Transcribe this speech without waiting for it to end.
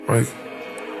Like,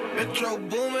 Metro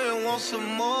Boomin want some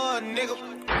more, nigga.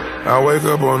 I wake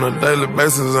up on a daily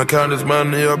basis and count this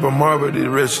money up. I'm hard with these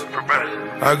riches.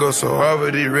 I go so hard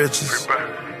with these riches.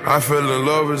 I fell in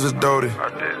love with this Doty.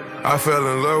 I fell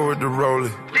in love with the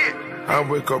Rollie. I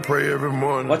wake up, pray every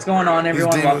morning. What's going on,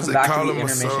 everyone? Welcome back to the calling my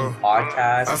Intermission soul.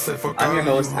 podcast. I'm your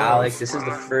host, Alex. This is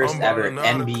the first ever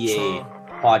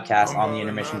NBA podcast on the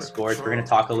Intermission Sports. We're going to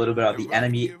talk a little bit about the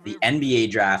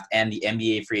NBA draft and the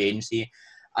NBA free agency.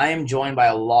 I am joined by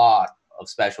a lot of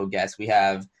special guests. We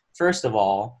have, first of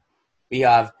all, we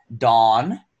have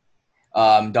Don.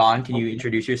 Don, can you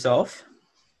introduce yourself?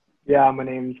 Yeah, my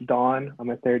name's Don. I'm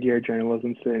a third-year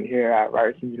journalism student here at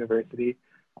Ryerson University.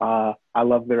 I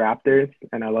love the Raptors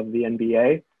and I love the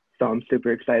NBA, so I'm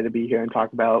super excited to be here and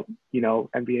talk about,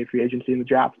 NBA free agency and the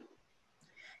draft.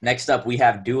 Next up, we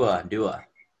have Dua. Dua.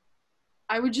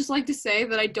 I would just like to say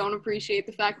that I don't appreciate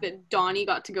the fact that Donnie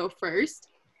got to go first.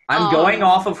 I'm going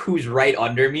off of who's right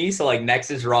under me, so next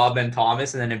is Rob and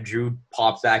Thomas, and then if Drew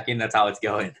pops back in, that's how it's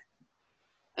going.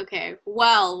 Okay,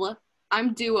 well,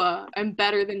 I'm Dua. I'm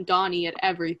better than Donnie at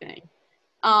everything.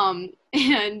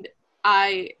 And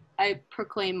I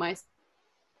proclaim myself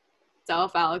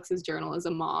Alex's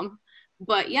journalism mom.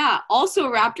 But yeah,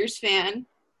 also a Raptors fan.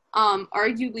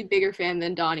 Arguably bigger fan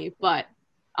than Donnie, but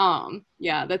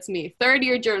yeah, that's me.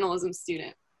 Third-year journalism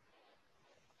student.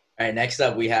 All right, next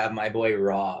up we have my boy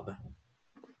Rob.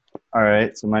 All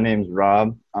right, so my name's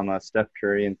Rob. I'm a Steph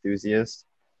Curry enthusiast.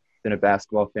 Been a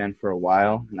basketball fan for a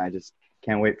while, and I just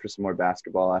can't wait for some more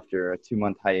basketball after a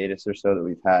 2-month hiatus or so that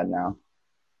we've had now.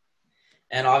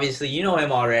 And obviously, you know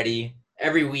him already.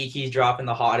 Every week he's dropping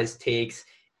the hottest takes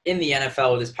in the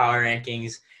NFL with his power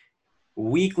rankings.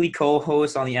 Weekly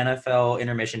co-host on the NFL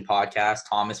Intermission podcast.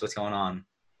 Thomas, what's going on?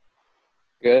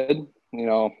 Good.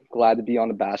 Glad to be on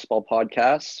the basketball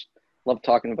podcast. Love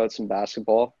talking about some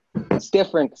basketball. It's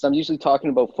different because I'm usually talking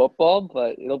about football,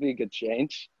 but it'll be a good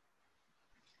change.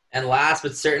 And last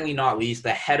but certainly not least,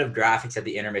 the head of graphics at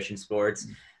the Intermission Sports,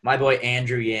 my boy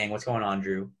Andrew Yang. What's going on,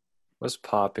 Drew? What's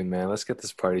popping, man? Let's get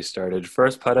this party started.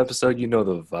 First pod episode, you know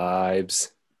the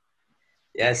vibes.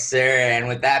 Yes, sir. And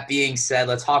with that being said,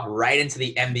 let's hop right into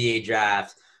the NBA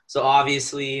draft. So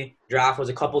obviously, draft was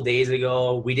a couple days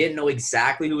ago. We didn't know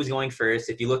exactly who was going first.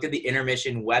 If you look at the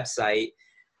Intermission website,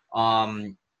 our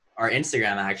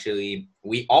Instagram actually,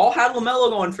 we all had LaMelo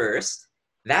going first.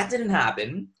 That didn't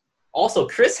happen. Also,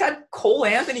 Chris had Cole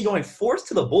Anthony going fourth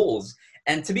to the Bulls.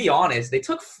 And to be honest, they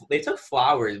took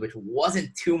Flowers, which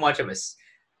wasn't too much of a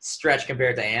stretch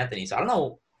compared to Anthony. So I don't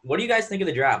know. What do you guys think of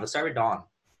the draft? Let's start with Don.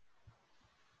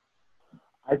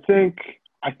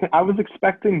 I was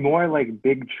expecting more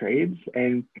big trades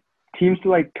and teams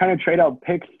to kind of trade out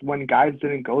picks when guys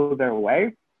didn't go their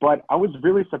way. But I was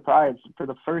really surprised for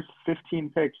the first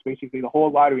 15 picks, basically the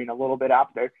whole lottery and a little bit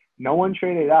after, no one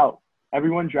traded out.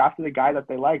 Everyone drafted a guy that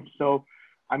they liked. So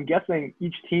I'm guessing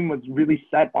each team was really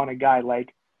set on a guy.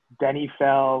 Denny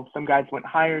fell. Some guys went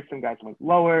higher. Some guys went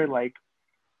lower.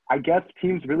 I guess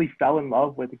teams really fell in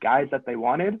love with guys that they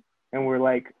wanted. And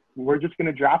we're just going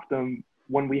to draft them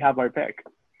when we have our pick.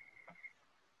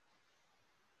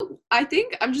 I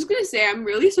think I'm just going to say I'm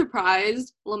really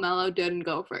surprised LaMelo didn't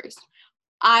go first.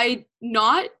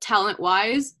 Not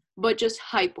talent-wise, but just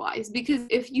hype-wise. Because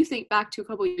if you think back to a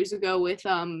couple years ago with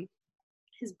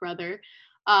his brother,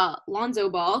 Lonzo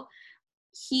Ball,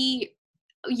 he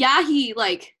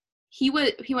went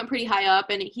pretty high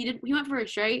up and he went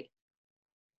first, right?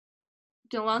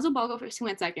 Did Lonzo Ball go first? He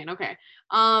went second. Okay.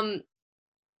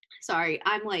 Sorry,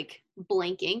 I'm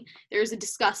blanking. There's a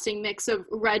disgusting mix of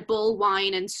Red Bull,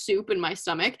 wine, and soup in my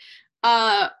stomach.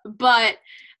 But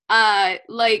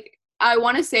I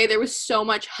want to say there was so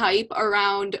much hype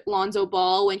around Lonzo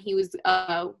Ball when he was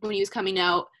coming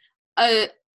out,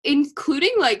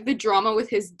 including the drama with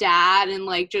his dad and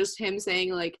just him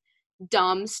saying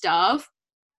dumb stuff.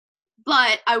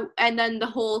 And then the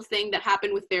whole thing that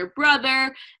happened with their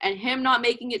brother and him not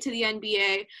making it to the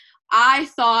NBA. I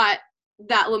thought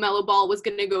that LaMelo Ball was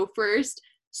going to go first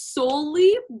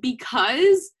solely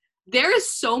because there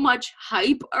is so much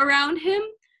hype around him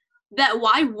that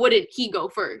why wouldn't he go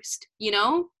first,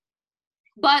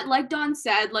 But like Don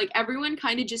said, everyone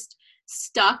kind of just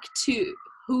stuck to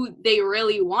who they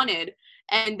really wanted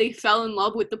and they fell in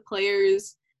love with the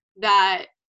players that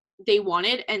they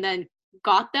wanted and then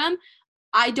got them.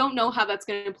 I don't know how that's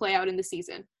going to play out in the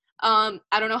season. I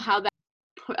don't know how that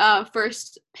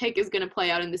first pick is going to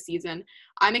play out in the season.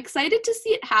 I'm excited to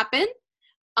see it happen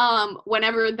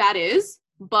whenever that is,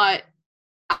 but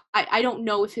I don't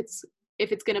know if it's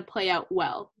going to play out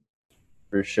well.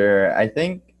 For sure. I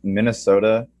think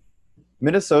Minnesota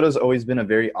Minnesota's always been a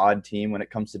very odd team when it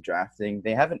comes to drafting.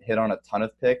 They haven't hit on a ton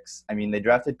of picks. I mean, they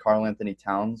drafted Karl Anthony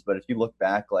Towns, but if you look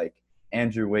back, like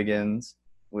Andrew Wiggins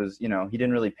was, he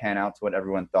didn't really pan out to what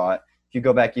everyone thought. If you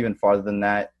go back even farther than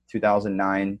that,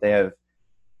 2009, they have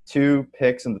 2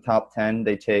 picks in the top 10.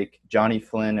 They take Johnny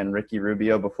Flynn and Ricky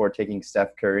Rubio before taking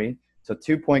Steph Curry. So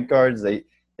 2 point guards, they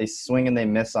swing and they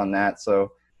miss on that.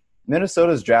 So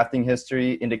Minnesota's drafting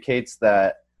history indicates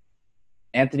that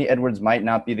Anthony Edwards might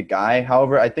not be the guy.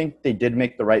 However, I think they did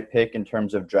make the right pick in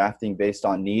terms of drafting based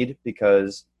on need,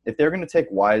 because if they're going to take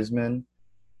Wiseman,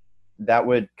 that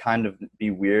would kind of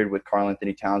be weird with Karl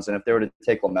Anthony Towns. And if they were to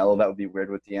take LaMelo, that would be weird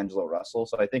with D'Angelo Russell.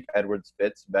 So I think Edwards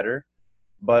fits better.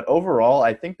 But overall,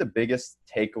 I think the biggest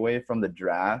takeaway from the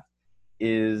draft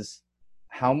is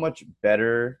how much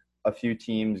better a few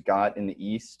teams got in the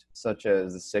East, such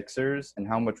as the Sixers, and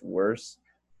how much worse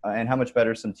and how much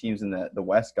better some teams in the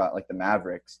West got, like the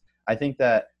Mavericks. I think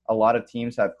that a lot of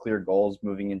teams have clear goals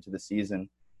moving into the season.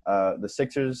 The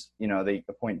Sixers, they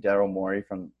appoint Daryl Morey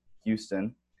from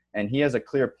Houston, and he has a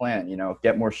clear plan,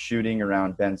 get more shooting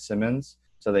around Ben Simmons.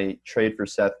 So they trade for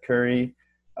Seth Curry.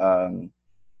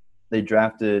 They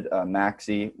drafted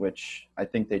Maxey, which I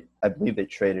believe they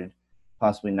traded,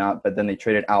 possibly not, but then they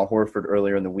traded Al Horford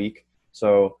earlier in the week.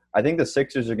 So I think the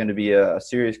Sixers are going to be a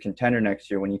serious contender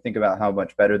next year when you think about how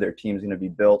much better their team's going to be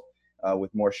built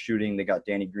with more shooting. They got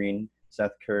Danny Green,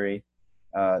 Seth Curry.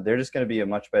 They're just going to be a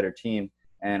much better team.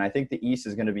 And I think the East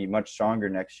is going to be much stronger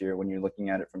next year when you're looking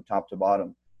at it from top to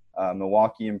bottom.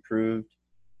 Milwaukee improved.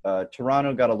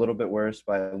 Toronto got a little bit worse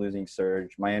by losing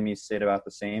Serge. Miami stayed about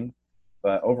the same.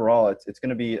 But overall, it's going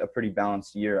to be a pretty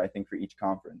balanced year, I think, for each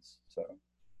conference. So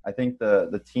I think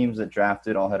the teams that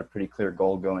drafted all had a pretty clear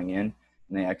goal going in,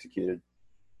 and they executed.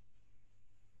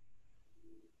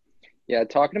 Yeah,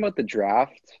 talking about the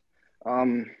draft,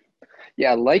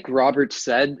 like Robert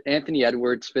said, Anthony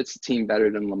Edwards fits the team better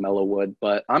than LaMelo would,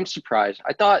 but I'm surprised.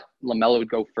 I thought LaMelo would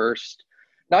go first,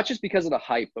 not just because of the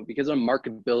hype, but because of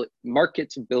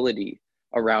marketability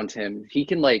around him. He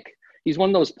can, he's one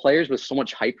of those players with so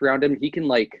much hype around him. He can,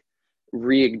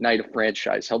 reignite a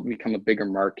franchise, help become a bigger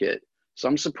market. So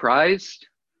I'm surprised.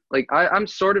 I'm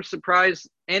sort of surprised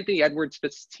Anthony Edwards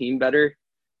fits the team better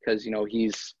because,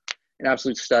 he's an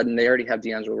absolute stud, and they already have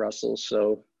D'Angelo Russell.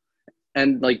 So,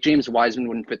 and James Wiseman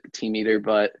wouldn't fit the team either.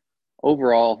 But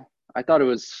overall, I thought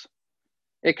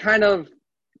it kind of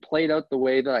played out the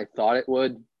way that I thought it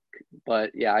would.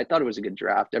 But yeah, I thought it was a good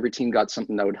draft. Every team got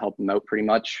something that would help them out pretty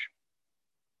much.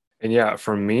 And yeah,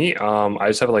 for me, I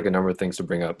just have a number of things to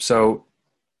bring up. So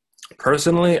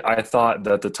personally, I thought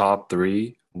that the top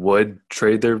 3 would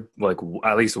trade their,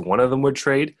 at least one of them would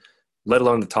trade, let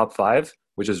alone the top 5,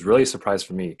 which is really a surprise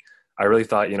for me. I really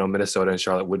thought, Minnesota and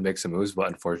Charlotte would make some moves, but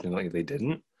unfortunately they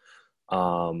didn't.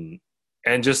 And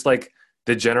just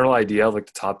the general idea of the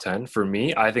top 10, for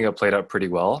me, I think it played out pretty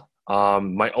well.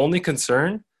 My only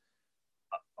concern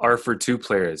are for 2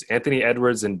 players, Anthony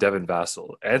Edwards and Devin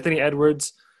Vassell. Anthony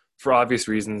Edwards, for obvious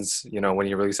reasons, when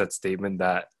he released that statement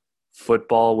that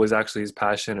football was actually his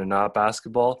passion and not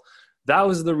basketball, that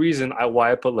was the reason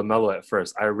why I put LaMelo at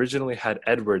first. I originally had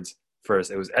Edwards first.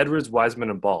 It was Edwards,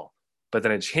 Wiseman, and Ball. But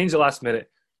then I changed the last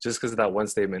minute just because of that one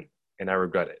statement, and I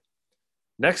regret it.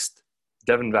 Next,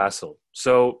 Devin Vassell.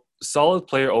 So solid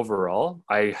player overall.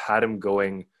 I had him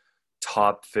going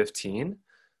top 15.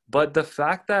 But the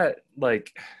fact that,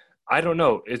 I don't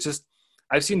know. It's just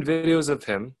I've seen videos of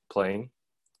him playing.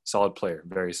 Solid player,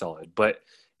 very solid. But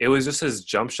it was just his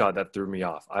jump shot that threw me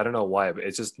off. I don't know why, but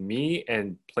it's just me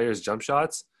and players' jump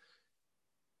shots.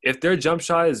 If their jump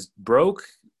shot is broke,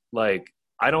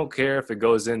 I don't care if it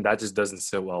goes in. That just doesn't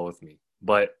sit well with me.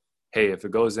 But, hey, if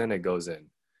it goes in, it goes in.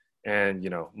 And,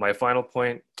 my final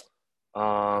point,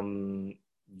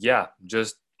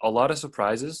 just a lot of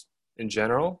surprises in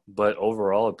general, but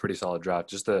overall a pretty solid draft.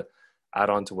 Just to add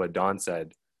on to what Don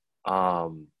said,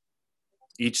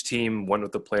 each team went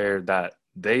with the player that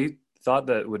they thought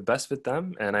that would best fit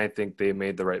them, and I think they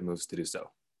made the right moves to do so.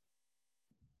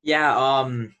 Yeah,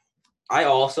 I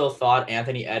also thought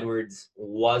Anthony Edwards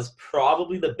was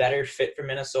probably the better fit for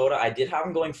Minnesota. I did have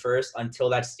him going first until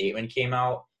that statement came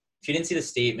out. If you didn't see the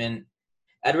statement,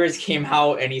 Edwards came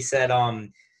out and he said,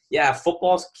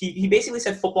 he basically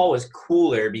said football was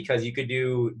cooler because you could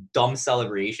do dumb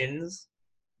celebrations,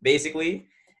 basically.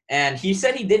 And he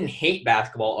said he didn't hate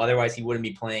basketball, otherwise he wouldn't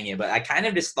be playing it. But I kind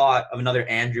of just thought of another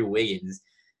Andrew Wiggins.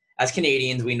 As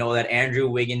Canadians, we know that Andrew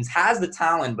Wiggins has the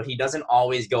talent, but he doesn't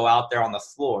always go out there on the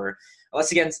floor. Unless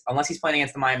he's playing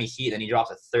against the Miami Heat, then he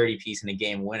drops a 30-piece in a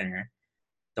game winner.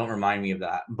 Don't remind me of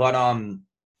that. But,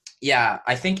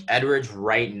 I think Edwards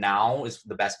right now is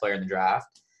the best player in the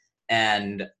draft.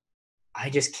 And I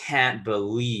just can't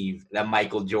believe that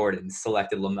Michael Jordan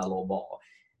selected LaMelo Ball.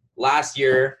 Last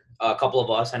year, a couple of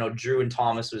us, I know Drew and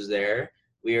Thomas was there.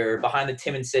 We were behind the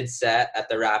Tim and Sid set at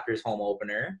the Raptors home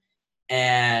opener.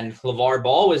 And LeVar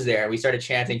Ball was there. We started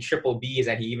chanting triple Bs,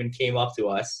 and he even came up to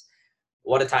us.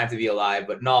 What a time to be alive.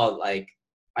 But no, like,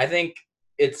 I think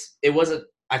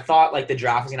I thought, like, the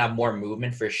draft was going to have more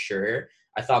movement for sure.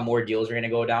 I thought more deals were going to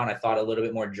go down. I thought a little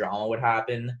bit more drama would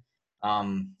happen.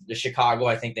 The Chicago,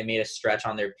 I think they made a stretch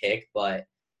on their pick, but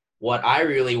what I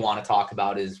really want to talk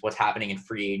about is what's happening in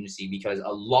free agency, because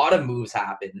a lot of moves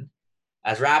happened.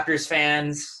 As Raptors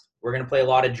fans, we're going to play a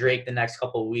lot of Drake the next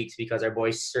couple of weeks because our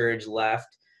boy Serge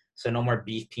left, so no more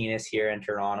beef penis here in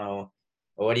Toronto.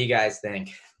 But what do you guys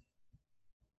think?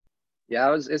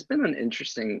 Yeah, it's been an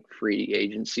interesting free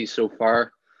agency so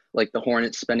far. Like the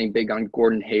Hornets spending big on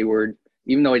Gordon Hayward,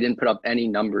 even though he didn't put up any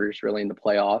numbers really in the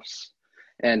playoffs.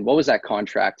 And what was that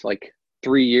contract? Like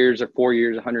 3 years or 4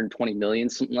 years, 120 million,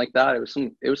 something like that. It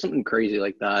was something crazy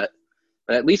like that.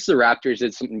 But at least the Raptors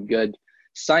did something good.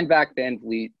 Signed back Van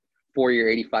Vliet, 4-year,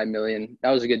 85 million.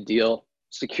 That was a good deal.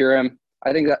 Secure him.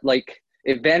 I think that, like,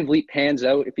 if Van Vliet pans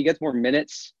out, if he gets more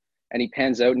minutes and he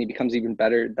pans out and he becomes even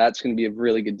better, that's going to be a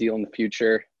really good deal in the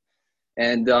future.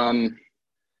 And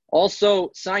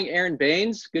also signing Aaron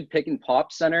Baines, good pick and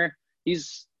pop center.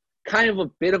 He's kind of a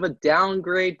bit of a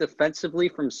downgrade defensively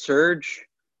from Serge,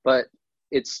 but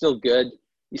it's still good.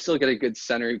 You still get a good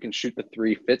center who can shoot the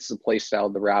three, fits the play style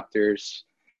of the Raptors.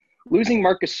 Losing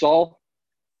Marc Gasol,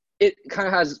 it kind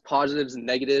of has positives and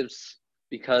negatives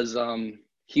because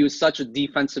he's such a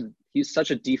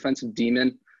defensive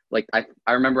demon. Like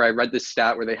I remember I read this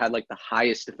stat where they had like the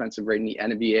highest defensive rate in the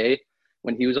NBA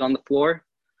when he was on the floor.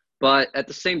 But at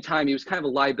the same time, he was kind of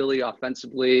a liability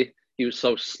offensively. He was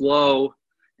so slow,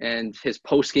 and his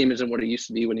post game isn't what it used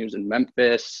to be when he was in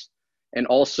Memphis. And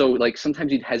also, like,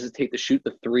 sometimes he'd hesitate to shoot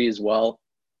the three as well.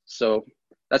 So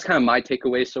that's kind of my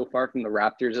takeaway so far from the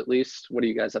Raptors, at least. What do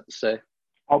you guys have to say?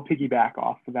 I'll piggyback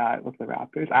off of that with the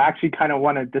Raptors. I actually kind of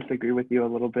want to disagree with you a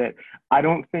little bit. I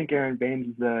don't think Aaron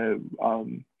Baines is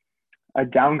a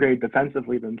downgrade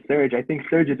defensively than Serge. I think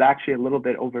Serge is actually a little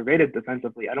bit overrated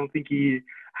defensively. I don't think he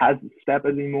has the step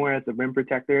anymore as a rim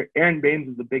protector. Aaron Baines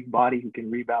is a big body who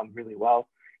can rebound really well.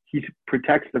 He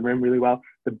protects the rim really well.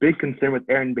 The big concern with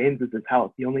Aaron Baines is his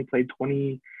health. He only played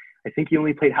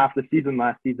half the season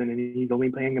last season, and he's only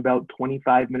playing about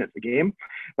 25 minutes a game.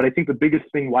 But I think the biggest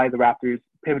thing why the Raptors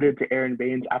pivoted to Aaron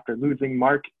Baines after losing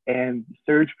Mark and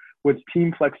Serge was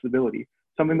team flexibility.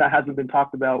 Something that hasn't been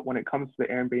talked about when it comes to the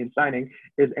Aaron Baines signing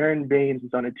is Aaron Baines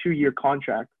is on a 2-year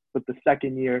contract, but the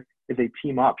second year is a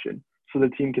team option. So the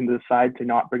team can decide to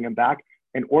not bring him back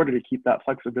in order to keep that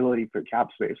flexibility for cap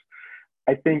space.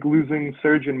 I think losing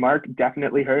Serge and Mark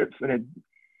definitely hurts, and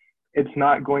it's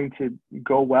not going to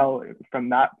go well from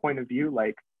that point of view.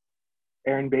 Like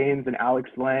Aaron Baines and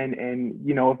Alex Len, and,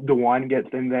 you know, if DeJuan gets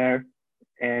in there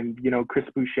and, you know, Chris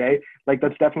Boucher, like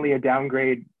that's definitely a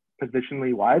downgrade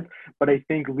positionally wise. But I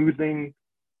think losing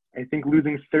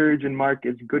Serge and Mark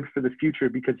is good for the future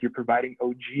because you're providing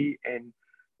OG and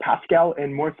Pascal,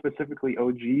 and more specifically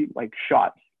OG, like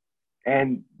shots.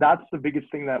 And that's the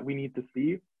biggest thing that we need to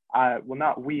see. Well,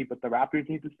 not we, but the Raptors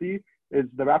need to see, is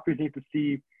the Raptors need to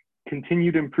see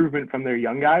continued improvement from their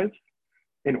young guys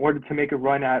in order to make a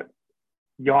run at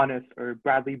Giannis or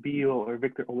Bradley Beal or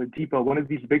Victor Oladipo, one of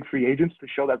these big free agents, to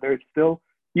show that they're still,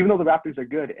 even though the Raptors are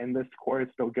good and this core is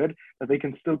still good, that they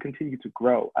can still continue to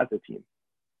grow as a team.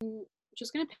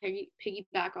 Just going to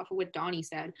piggyback off of what Donnie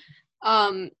said.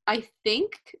 I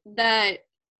think that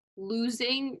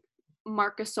losing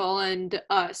Marc Gasol and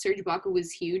Serge Ibaka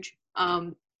was huge.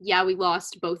 Yeah, we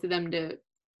lost both of them to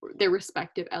their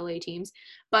respective LA teams.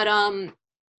 But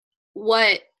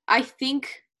what I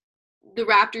think the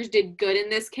Raptors did good in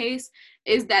this case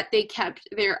is that they kept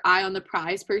their eye on the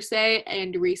prize, per se,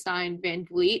 and re-signed Van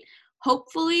Vliet.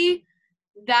 Hopefully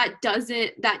that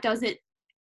doesn't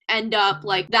end up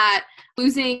like that.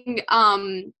 Losing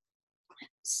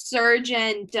Serge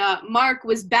and Mark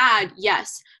was bad,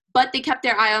 yes, but they kept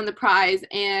their eye on the prize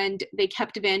and they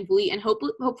kept Van Vliet, and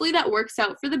hopefully that works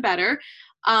out for the better.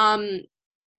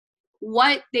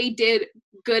 What they did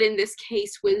good in this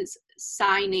case was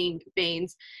signing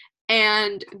Baines,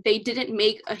 and they didn't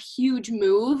make a huge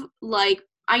move. Like,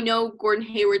 I know Gordon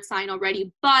Hayward signed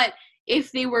already, but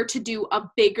if they were to do a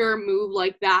bigger move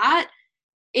like that,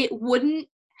 it wouldn't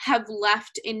have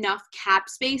left enough cap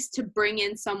space to bring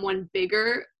in someone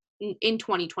bigger in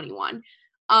 2021.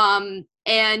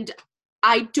 And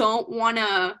I don't want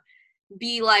to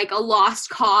be like a lost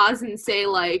cause and say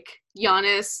like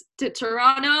Giannis to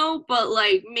Toronto, but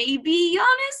like maybe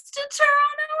Giannis to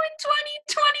Toronto in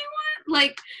 2021.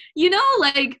 like,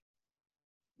 like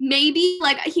maybe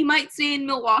like he might stay in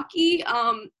Milwaukee,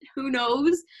 who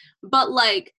knows, but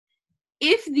like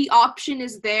if the option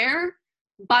is there,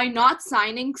 by not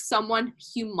signing someone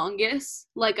humongous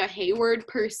like a Hayward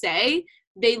per se,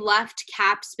 they left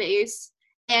cap space,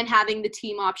 and having the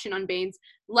team option on Baines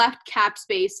left cap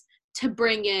space to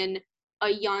bring in a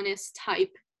Giannis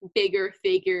type bigger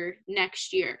figure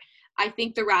next year. I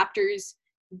think the Raptors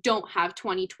don't have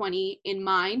 2020 in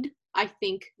mind. I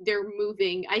think they're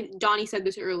moving. Donnie said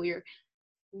this earlier.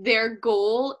 Their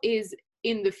goal is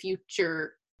in the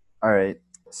future. All right.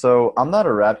 So I'm not a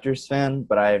Raptors fan,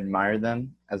 but I admire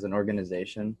them as an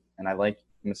organization, and I like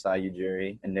Masai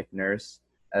Ujiri and Nick Nurse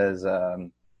as a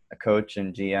coach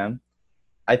and GM.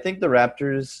 I think the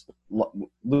Raptors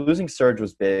losing Serge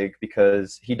was big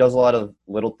because he does a lot of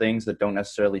little things that don't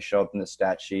necessarily show up in the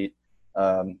stat sheet.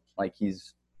 Like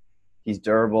he's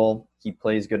durable. He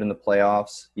plays good in the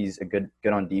playoffs. He's good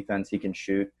on defense. He can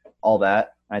shoot, all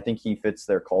that. And I think he fits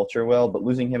their culture well, but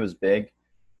losing him is big.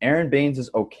 Aaron Baines is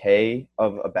okay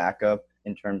of a backup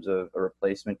in terms of a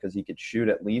replacement because he could shoot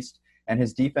at least. And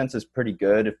his defense is pretty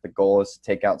good if the goal is to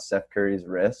take out Steph Curry's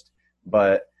wrist.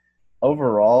 But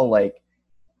overall, like,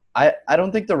 I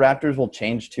don't think the Raptors will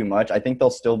change too much. I think they'll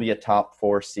still be a top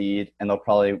 4 seed, and they'll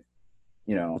probably,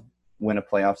 win a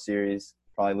playoff series,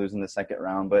 probably lose in the second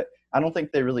round. But I don't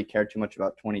think they really care too much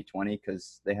about 2020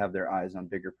 because they have their eyes on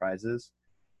bigger prizes.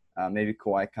 Maybe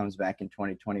Kawhi comes back in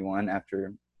 2021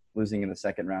 after losing in the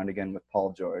second round again with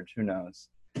Paul George. Who knows?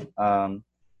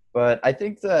 But I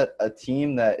think that a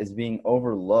team that is being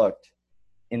overlooked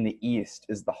in the East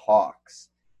is the Hawks.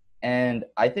 And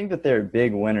I think that they're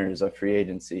big winners of free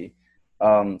agency.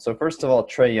 So first of all,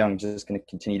 Trae Young's just going to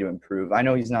continue to improve. I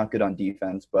know he's not good on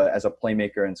defense, but as a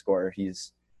playmaker and scorer,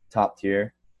 he's top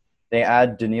tier. They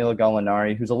add Danilo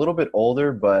Gallinari, who's a little bit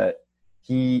older, but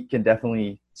he can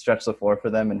definitely stretch the floor for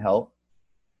them and help.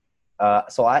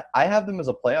 So I have them as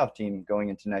a playoff team going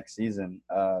into next season.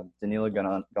 Danilo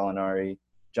Gallinari,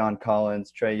 John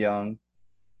Collins, Trae Young.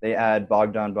 They add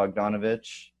Bogdan Bogdanovic.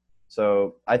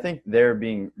 So I think they're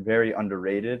being very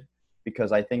underrated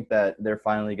because I think that they're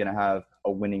finally going to have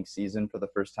a winning season for the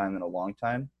first time in a long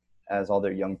time as all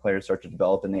their young players start to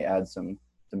develop and they add some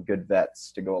good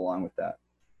vets to go along with that.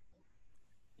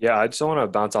 Yeah, I just want to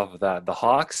bounce off of that. The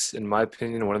Hawks, in my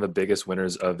opinion, one of the biggest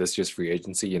winners of this year's free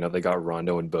agency. They got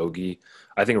Rondo and Bogey.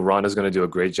 I think Rondo's going to do a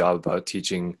great job about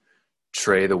teaching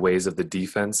Trae the ways of the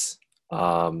defense,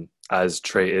 as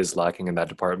Trae is lacking in that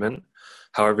department.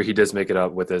 However, he does make it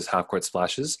up with his half-court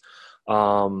splashes.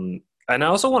 And I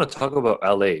also want to talk about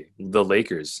LA, the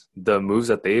Lakers. The moves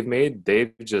that they've made,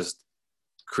 they've just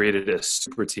created a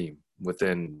super team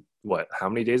within, how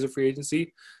many days of free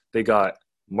agency? They got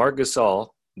Marc Gasol,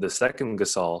 the second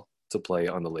Gasol, to play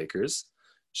on the Lakers.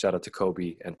 Shout out to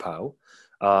Kobe and Pau.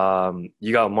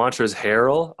 You got Montrezl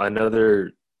Harrell,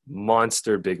 another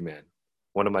monster big man.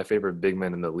 One of my favorite big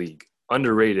men in the league.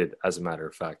 Underrated, as a matter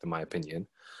of fact, in my opinion.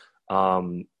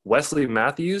 Wesley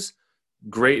Matthews,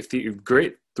 great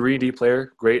 3D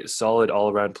player, great solid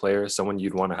all-around player, someone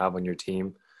you'd want to have on your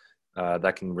team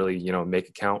that can really, make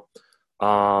it count.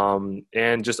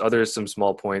 And just some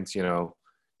small points,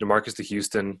 DeMarcus to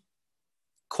Houston.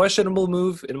 Questionable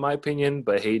move, in my opinion,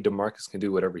 but hey, DeMarcus can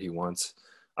do whatever he wants.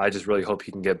 I just really hope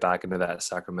he can get back into that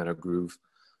Sacramento groove.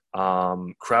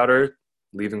 Crowder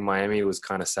leaving Miami was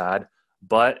kind of sad,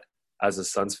 but as a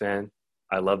Suns fan,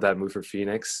 I love that move for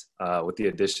Phoenix with the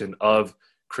addition of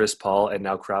Chris Paul and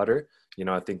now Crowder.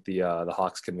 I think the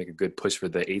Hawks can make a good push for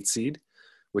the 8th seed,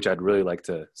 which I'd really like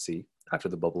to see after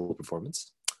the bubble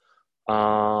performance.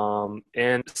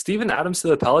 And Steven Adams to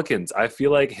the Pelicans. I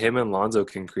feel like him and Lonzo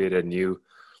can create a new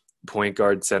point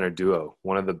guard center duo,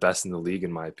 one of the best in the league,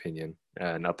 in my opinion,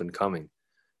 and up and coming.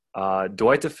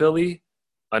 Dwight to Philly,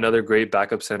 another great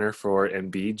backup center for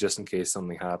Embiid, just in case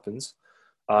something happens.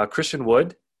 Christian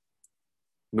Wood,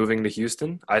 moving to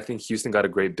Houston. I think Houston got a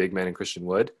great big man in Christian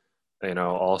Wood.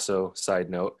 Also, side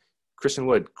note, Christian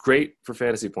Wood, great for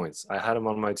fantasy points. I had him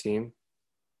on my team.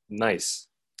 Nice.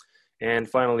 And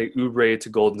finally, Oubre to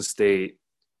Golden State.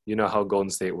 You know how Golden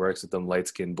State works with them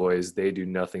light-skinned boys. They do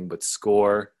nothing but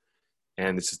score.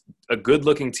 And it's just a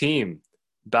good-looking team,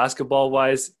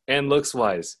 basketball-wise and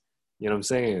looks-wise. You know what I'm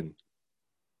saying?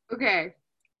 Okay.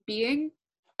 Being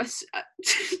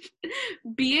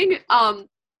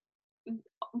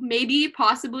maybe,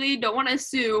 possibly, don't want to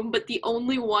assume, but the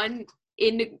only one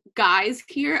in guys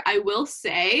here, I will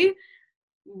say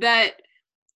that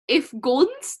if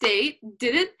Golden State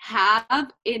didn't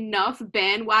have enough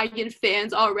bandwagon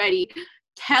fans already,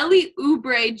 Kelly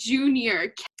Oubre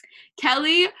Jr.,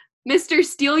 Kelly, Mr.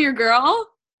 Steal Your Girl,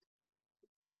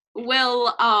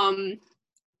 will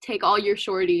take all your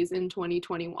shorties in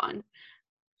 2021.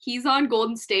 He's on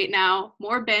Golden State now.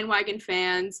 More bandwagon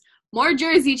fans, more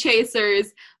jersey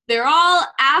chasers. They're all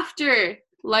after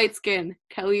light skin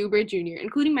Kelly Oubre Jr.,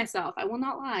 including myself. I will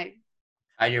not lie.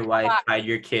 Hide your wife, hide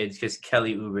your kids, because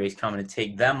Kelly Oubre is coming to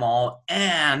take them all.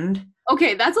 And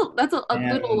okay, that's a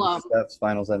and little Steph's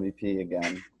Finals MVP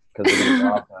again because they're gonna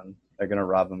rob him. They're gonna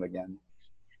rob him again.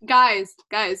 Guys,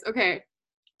 okay.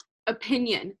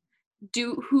 Opinion.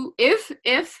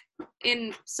 If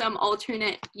in some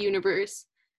alternate universe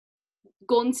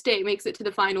Golden State makes it to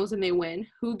the finals and they win,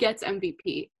 who gets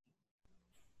MVP?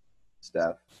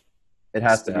 Steph. It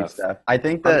has to be Steph. I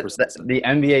think that the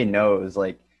NBA knows,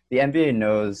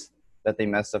 that they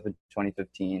messed up in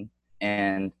 2015,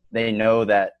 and they know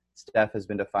that Steph has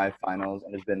been to 5 finals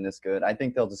and has been this good. I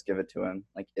think they'll just give it to him,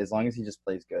 as long as he just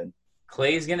plays good.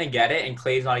 Clay's gonna get it, and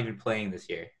Clay's not even playing this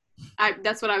year.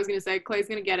 That's what I was gonna say. Clay's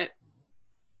gonna get it.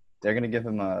 They're gonna give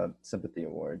him a sympathy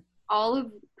award. All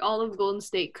of Golden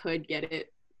State could get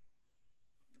it.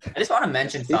 I just want to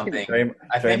mention something. Draymond.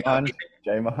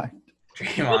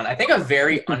 I think a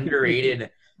very underrated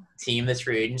team this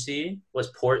free agency was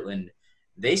Portland.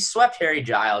 They swept Harry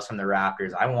Giles from the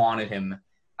Raptors. I wanted him.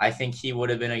 I think he would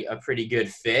have been a pretty good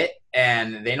fit.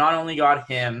 And they not only got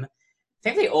him, I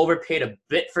think they overpaid a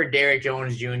bit for Derrick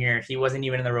Jones Jr. He wasn't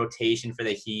even in the rotation for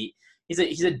the Heat. He's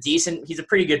a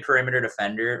pretty good perimeter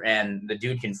defender, and the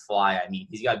dude can fly. I mean,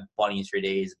 he's got bunnies for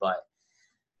days, but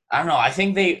I don't know. I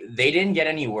think they didn't get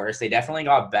any worse. They definitely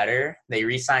got better. They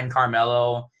re-signed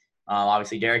Carmelo,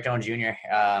 obviously Derrick Jones Jr.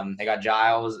 They got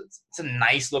Giles. It's a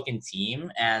nice-looking team,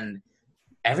 and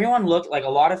everyone looked like a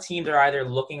lot of teams are either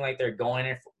looking like they're going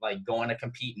to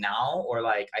compete now, or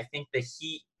I think the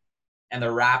Heat and the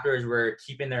Raptors were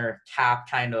keeping their cap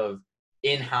kind of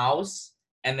in-house.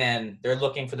 And then they're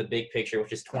looking for the big picture,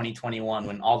 which is 2021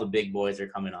 when all the big boys are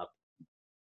coming up.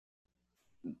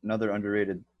 Another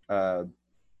underrated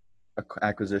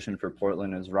acquisition for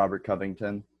Portland is Robert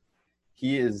Covington.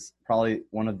 He is probably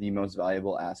one of the most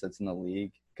valuable assets in the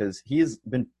league because he's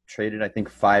been traded, I think,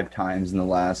 5 times in the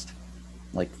last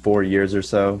 4 years or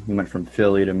so. He went from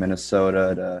Philly to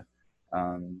Minnesota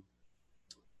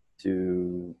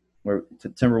to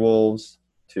Timberwolves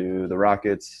to the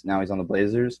Rockets. Now he's on the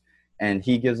Blazers. And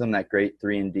he gives them that great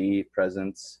 3-and-D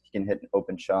presence. He can hit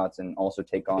open shots and also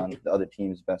take on the other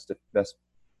team's best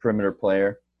perimeter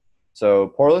player. So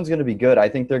Portland's going to be good. I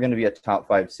think they're going to be a top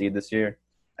 5 seed this year.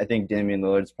 I think Damian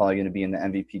Lillard's probably going to be in the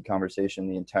MVP conversation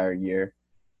the entire year.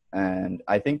 And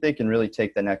I think they can really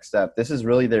take the next step. This is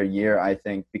really their year, I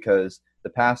think, because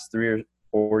the past 3 or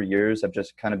 4 years have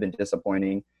just kind of been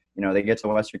disappointing. They get to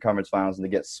the Western Conference Finals and they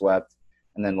get swept.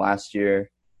 And then last year,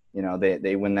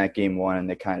 they win that game 1 and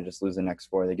they kind of just lose the next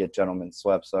 4. They get gentlemen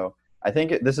swept. So I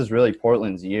think this is really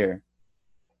Portland's year.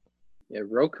 Yeah,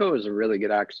 Rocco is a really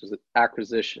good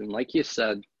acquisition. Like you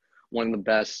said, one of the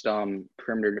best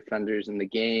perimeter defenders in the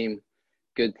game.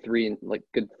 Good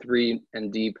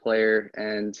 3-and-D player.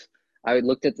 And I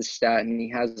looked at the stat and he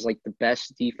has the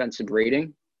best defensive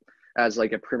rating as a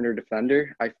perimeter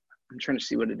defender. I'm trying to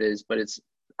see what it is, but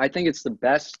I think it's the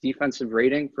best defensive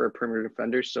rating for a perimeter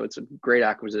defender, so it's a great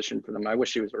acquisition for them. I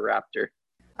wish he was a Raptor.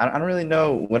 I don't really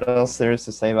know what else there is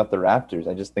to say about the Raptors.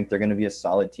 I just think they're going to be a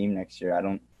solid team next year. I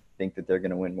don't think that they're going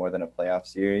to win more than a playoff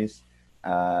series.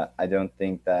 I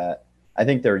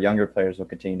think their younger players will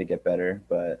continue to get better,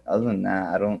 but other than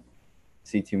that, I don't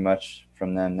see too much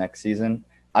from them next season.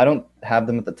 I don't have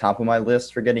them at the top of my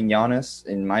list for getting Giannis.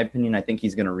 In my opinion, I think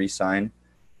he's going to re-sign.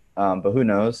 But who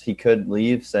knows? He could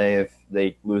leave, say, if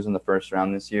they lose in the first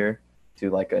round this year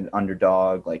to an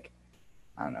underdog, I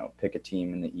don't know, pick a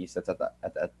team in the East that's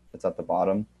at the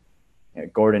bottom.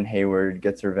 Gordon Hayward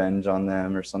gets revenge on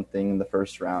them or something in the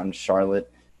first round.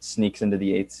 Charlotte sneaks into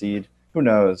the 8th seed. Who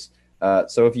knows?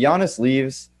 So if Giannis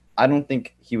leaves, I don't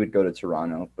think he would go to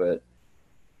Toronto. But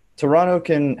Toronto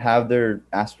can have their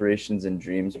aspirations and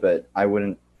dreams, but I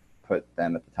wouldn't put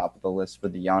them at the top of the list for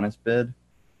the Giannis bid.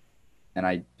 And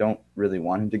I don't really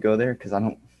want him to go there because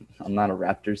I'm not a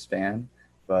Raptors fan,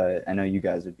 but I know you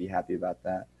guys would be happy about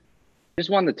that. I just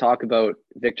wanted to talk about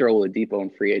Victor Oladipo in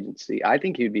free agency. I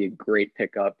think he'd be a great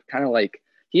pickup.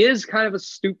 He is kind of a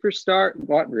superstar.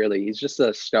 Not really. He's just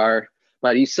a star,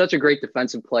 but he's such a great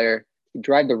defensive player. He can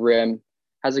drive the rim,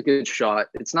 has a good shot.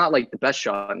 It's not the best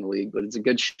shot in the league, but it's a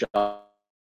good shot.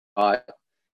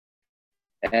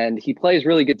 And he plays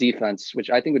really good defense, which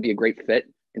I think would be a great fit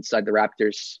inside the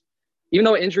Raptors. Even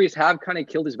though injuries have kind of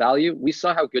killed his value, we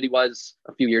saw how good he was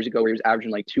a few years ago where he was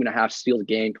averaging 2.5 steals a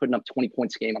game, putting up 20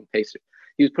 points a game on the pace.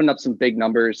 He was putting up some big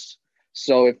numbers.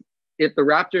 So if the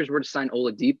Raptors were to sign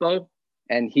Oladipo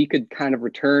and he could kind of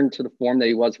return to the form that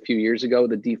he was a few years ago,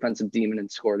 the defensive demon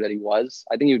and scorer that he was,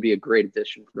 I think he would be a great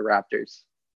addition for the Raptors.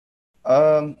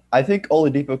 I think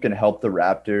Oladipo can help the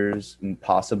Raptors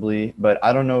possibly, but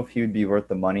I don't know if he would be worth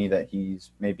the money that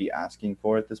he's maybe asking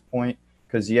for at this point.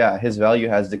 Because, yeah, his value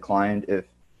has declined if,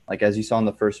 like, as you saw in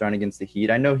the first round against the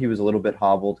Heat, I know he was a little bit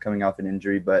hobbled coming off an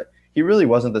injury, but he really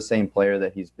wasn't the same player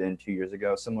that he's been 2 years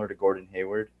ago, similar to Gordon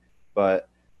Hayward. But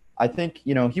I think,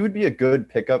 he would be a good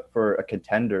pickup for a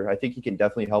contender. I think he can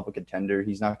definitely help a contender.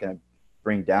 He's not going to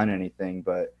bring down anything,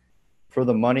 but for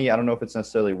the money, I don't know if it's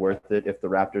necessarily worth it if the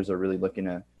Raptors are really looking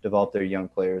to develop their young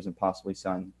players and possibly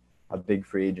sign a big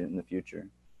free agent in the future.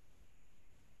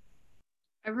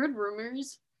 I've heard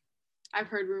rumors. I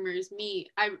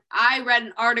read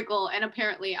an article, and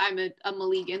apparently I'm a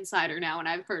Malik insider now, and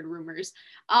I've heard rumors.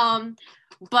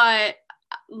 But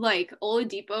like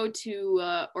Oladipo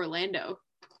to Orlando,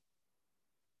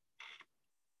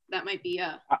 that might be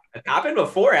It happened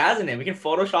before, hasn't it? We can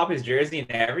Photoshop his jersey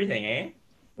and everything, eh?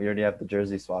 We already have the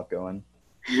jersey swap going.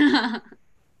 I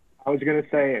was going to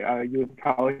say you would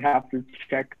probably have to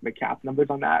check the cap numbers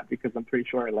on that because I'm pretty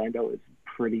sure Orlando is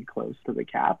pretty close to the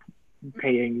cap,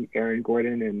 paying Aaron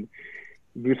Gordon and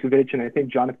Vucevic, and I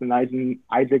think Jonathan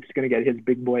Isaac's going to get his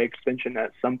big boy extension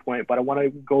at some point. But I want to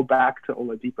go back to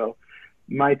Oladipo.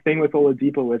 My thing with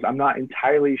Oladipo is I'm not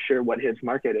entirely sure what his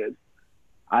market is.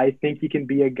 I think he can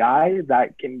be a guy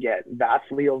that can get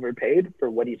vastly overpaid for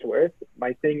what he's worth.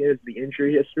 My thing is the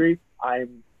injury history.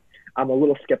 I'm a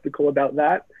little skeptical about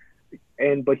that.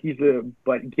 But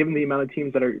given the amount of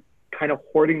teams that are kind of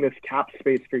hoarding this cap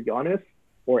space for Giannis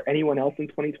or anyone else in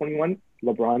 2021,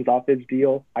 LeBron's off his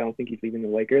deal. I don't think he's leaving the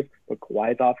Lakers, but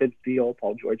Kawhi's off his deal.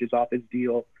 Paul George is off his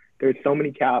deal. There's so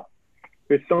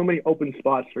many open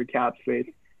spots for cap space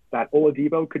that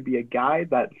Oladipo could be a guy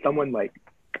that someone like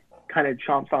kind of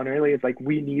chomps on early. It's like,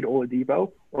 we need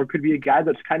Oladipo, or it could be a guy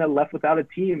that's kind of left without a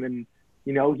team. And,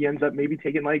 he ends up maybe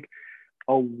taking like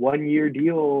a 1-year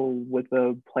deal with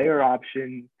a player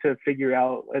option to figure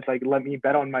out, it's like, let me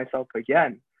bet on myself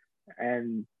again.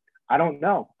 And I don't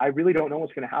know. I really don't know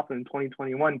what's going to happen in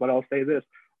 2021, but I'll say this.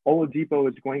 Oladipo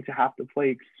is going to have to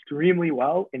play extremely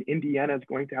well, and Indiana is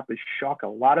going to have to shock a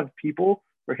lot of people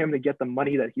for him to get the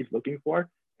money that he's looking for.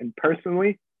 And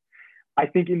personally, I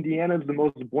think Indiana is the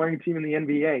most boring team in the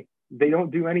NBA. They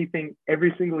don't do anything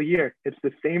every single year. It's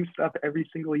the same stuff every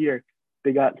single year.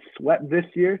 They got swept this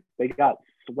year. They got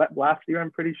swept last year,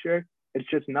 I'm pretty sure. It's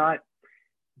just not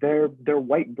 – they're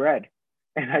white bread.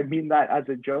 And I mean that as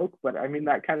a joke, but I mean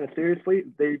that kind of seriously.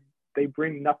 They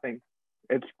bring nothing.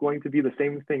 It's going to be the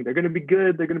same thing. They're going to be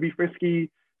good. They're going to be frisky.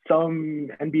 Some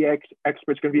NBA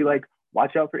experts going to be like,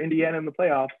 watch out for Indiana in the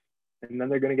playoffs. And then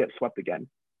they're going to get swept again.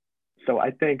 So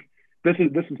I think – This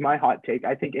is my hot take.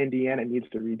 I think Indiana needs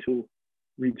to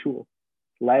retool.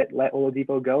 Let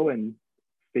Oladipo go and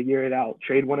figure it out.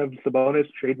 Trade one of Sabonis,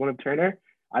 trade one of Turner.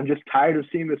 I'm just tired of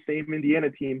seeing the same Indiana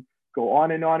team go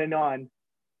on and on and on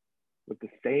with the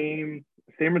same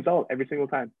result every single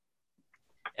time.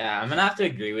 Yeah, I'm gonna have to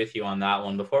agree with you on that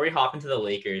one. Before we hop into the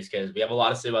Lakers, because we have a lot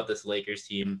to say about this Lakers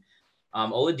team.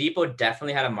 Oladipo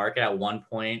definitely had a market at one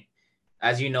point.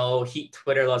 As you know,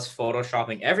 Twitter loves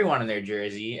photoshopping everyone in their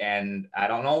jersey, and I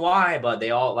don't know why, but they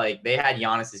had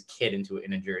Giannis's kid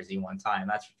in a jersey one time.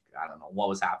 I don't know what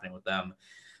was happening with them.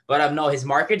 But no, his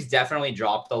market's definitely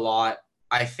dropped a lot.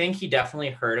 I think he definitely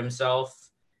hurt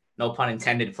himself, no pun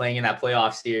intended, playing in that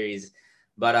playoff series.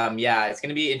 But yeah, it's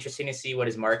gonna be interesting to see what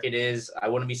his market is. I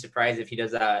wouldn't be surprised if he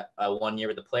does that 1 year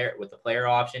with the player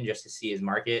option just to see his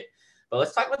market. But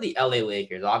let's talk about the LA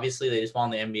Lakers. Obviously, they just won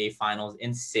the NBA Finals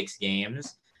in 6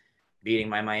 games, beating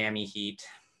my Miami Heat.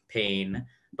 Pain.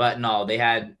 But no, they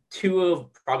had 2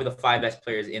 of probably the 5 best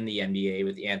players in the NBA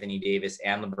with Anthony Davis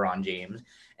and LeBron James.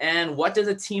 And what does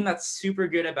a team that's super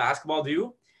good at basketball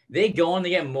do? They go and they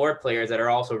get more players that are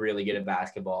also really good at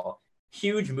basketball.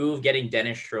 Huge move getting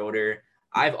Dennis Schroeder.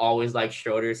 I've always liked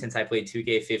Schroeder since I played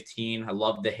 2K15. I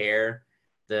love the hair.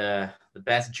 The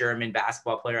best German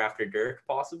basketball player after Dirk,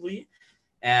 possibly.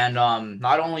 And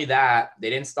not only that, they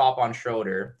didn't stop on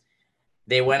Schroeder.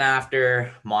 They went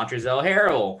after Montrezl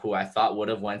Harrell, who I thought would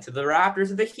have went to the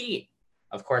Raptors or the Heat.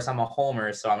 Of course, I'm a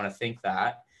homer, so I'm going to think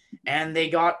that. And they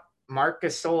got Marc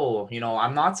Gasol.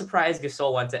 I'm not surprised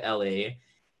Gasol went to LA.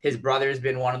 His brother's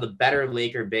been one of the better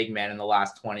Laker big men in the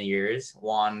last 20 years,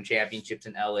 won championships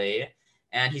in LA.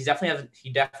 And he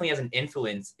definitely has an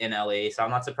influence in LA, so I'm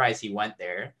not surprised he went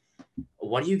there.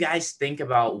 What do you guys think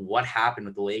about what happened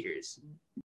with the Lakers?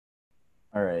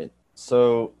 All right.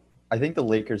 So I think the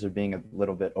Lakers are being a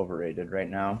little bit overrated right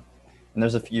now. And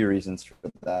there's a few reasons for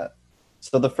that.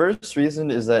 So the first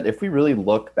reason is that if we really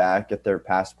look back at their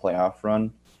past playoff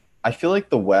run, I feel like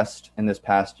the West in this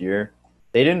past year,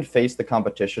 they didn't face the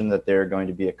competition that they're going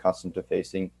to be accustomed to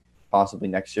facing possibly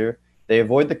next year. They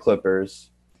avoid the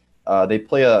Clippers. They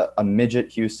play a midget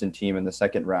Houston team in the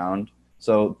second round.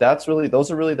 So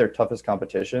those are really their toughest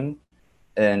competition.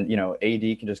 And,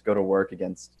 AD can just go to work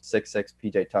against 6'6"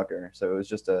 PJ Tucker. So it was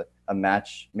just a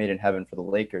match made in heaven for the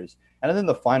Lakers. And then in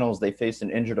the finals, they faced an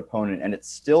injured opponent, and it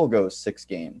still goes 6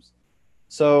 games.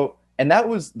 So, and that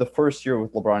was the first year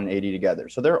with LeBron and AD together.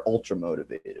 So they're ultra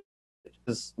motivated.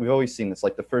 We've always seen this.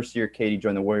 Like the first year KD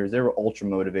joined the Warriors, they were ultra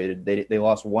motivated. They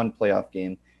lost one playoff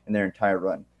game in their entire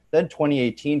run. Then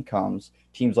 2018 comes,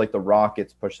 teams like the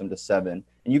Rockets push them to 7.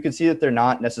 And you can see that they're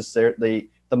not necessarily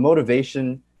 – the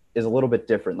motivation is a little bit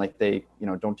different. Like they,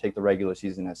 don't take the regular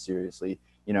season as seriously.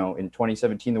 In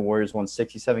 2017, the Warriors won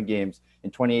 67 games.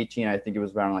 In 2018, I think it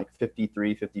was around like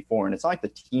 53, 54. And it's not like the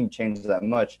team changes that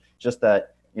much, just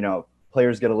that,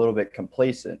 players get a little bit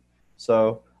complacent.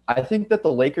 So I think that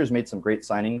the Lakers made some great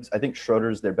signings. I think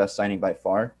Schroeder's their best signing by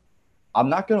far. I'm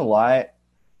not going to lie.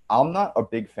 I'm not a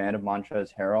big fan of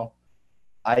Montrezl Harrell.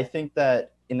 I think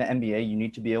that in the NBA, you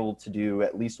need to be able to do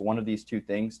at least one of these two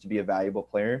things to be a valuable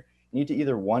player. You need to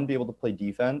either, one, be able to play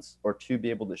defense, or two, be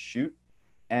able to shoot.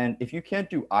 And if you can't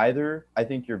do either, I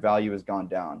think your value has gone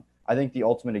down. I think the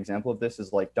ultimate example of this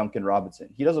is like Duncan Robinson.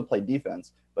 He doesn't play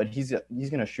defense, but he's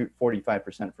going to shoot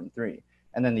 45% from 3.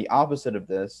 And then the opposite of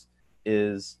this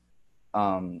is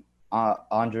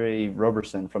Andre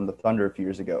Roberson from the Thunder a few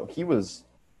years ago. He was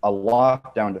a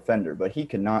lockdown defender, but he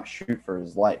could not shoot for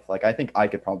his life. Like, I think I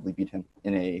could probably beat him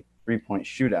in a 3-point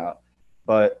shootout.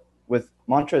 But with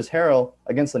Montrezl Harrell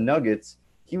against the Nuggets,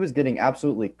 he was getting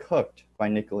absolutely cooked by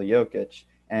Nikola Jokic,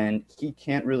 and he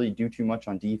can't really do too much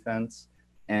on defense,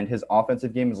 and his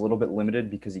offensive game is a little bit limited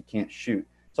because he can't shoot.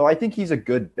 So I think he's a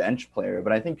good bench player,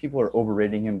 but I think people are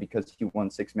overrating him because he won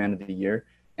 6th Man of the Year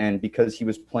and because he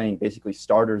was playing basically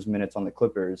starters minutes on the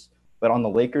Clippers. But on the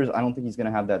Lakers, I don't think he's going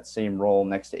to have that same role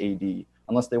next to AD,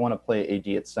 unless they want to play AD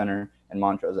at center and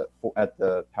Montrezl at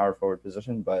the power forward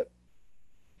position. But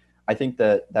I think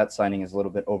that signing is a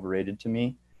little bit overrated to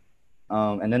me.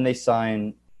 And then they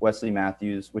sign Wesley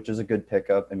Matthews, which is a good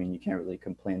pickup. I mean, you can't really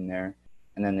complain there.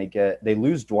 And then they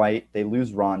lose Dwight, they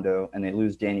lose Rondo, and they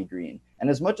lose Danny Green. And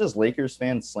as much as Lakers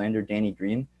fans slander Danny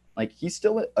Green, like, he's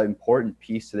still an important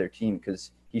piece to their team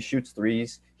because he shoots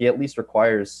threes. He at least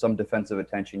requires some defensive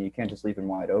attention. You can't just leave him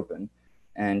wide open.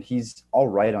 And he's all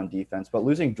right on defense. But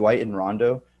losing Dwight and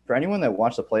Rondo, for anyone that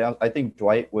watched the playoffs, I think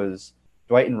Dwight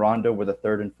and Rondo were the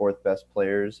 3rd and 4th best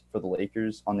players for the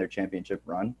Lakers on their championship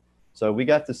run. So we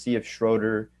got to see if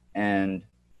Schroeder and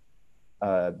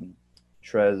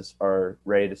Trez are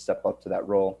ready to step up to that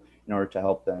role in order to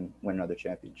help them win another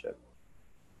championship.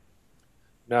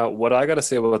 Now, what I got to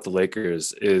say about the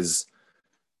Lakers is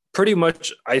pretty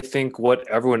much, I think, what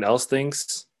everyone else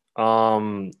thinks.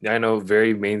 I know,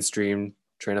 very mainstream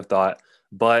train of thought,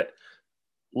 but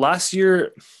last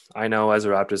year, I know as a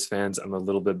Raptors fans, I'm a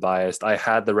little bit biased. I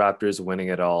had the Raptors winning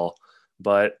it all,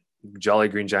 but Jolly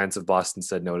Green Giants of Boston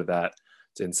said no to that.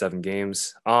 It's in 7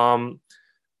 games.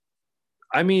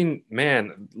 I mean,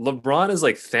 man, LeBron is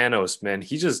like Thanos, man.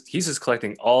 He's just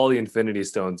collecting all the Infinity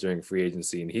Stones during free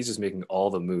agency, and he's just making all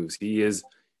the moves. He is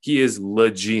le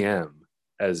GM,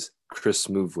 as Chris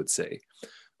Smoove would say.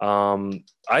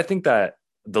 I think that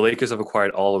the Lakers have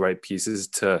acquired all the right pieces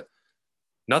to,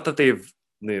 not that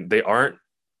they aren't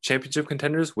championship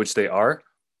contenders, which they are.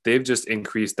 They've just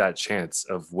increased that chance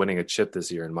of winning a chip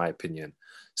this year, in my opinion.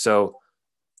 So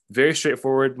very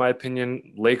straightforward, my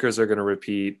opinion. Lakers are going to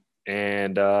repeat.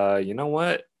 And you know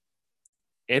what?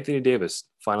 Anthony Davis,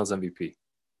 Finals MVP.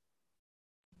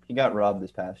 He got robbed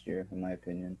this past year, in my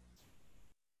opinion.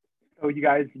 So you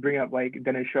guys bring up like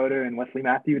Dennis Schroeder and Wesley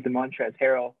Matthews and Montrezl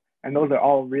Harrell, and those are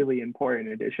all really important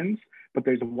additions. But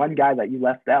there's one guy that you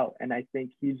left out, and I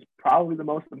think he's probably the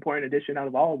most important addition out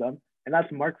of all of them, and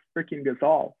that's Mark freaking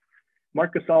Gasol.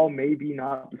 Marc Gasol may be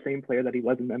not the same player that he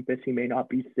was in Memphis. He may not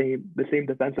be the same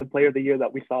defensive player of the year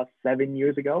that we saw 7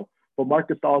 years ago. But Marc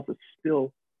Gasol is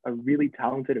still a really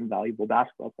talented and valuable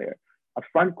basketball player. A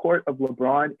front court of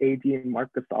LeBron, AD, and Marc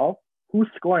Gasol. Who's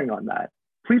scoring on that?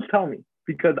 Please tell me,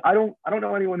 because I don't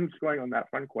know anyone who's scoring on that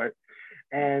front court.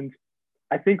 And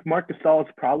I think Marc Gasol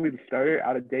is probably the starter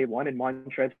out of day one, and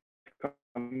Montrezl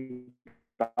comes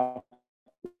off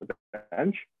the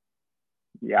bench.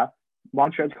 Yeah,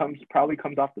 Montrezl probably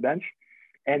comes off the bench,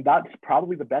 and that's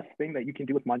probably the best thing that you can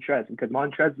do with Montrezl, because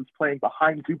Montrezl is playing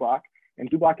behind Zubac. And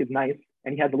Zubac is nice,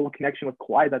 and he has a little connection with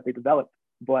Kawhi that they developed.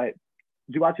 But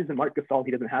Zubac isn't Marc Gasol.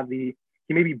 He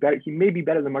he may be better. He may be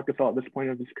better than Marc Gasol at this point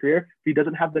of his career. But he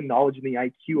doesn't have the knowledge and the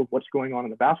IQ of what's going on in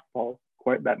the basketball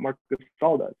court that Marc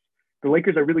Gasol does. The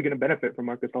Lakers are really going to benefit from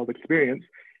Marc Gasol's experience,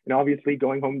 and obviously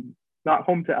going home, not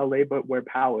home to LA, but where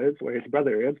Pau is, where his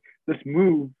brother is. This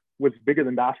move was bigger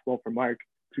than basketball for Marc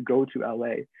to go to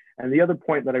LA. And the other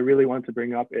point that I really wanted to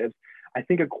bring up is I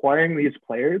think acquiring these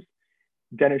players,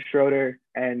 Dennis Schroeder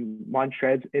and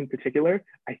Montrez in particular,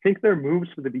 I think they're moves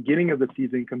for the beginning of the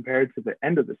season compared to the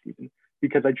end of the season,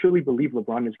 because I truly believe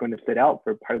LeBron is going to sit out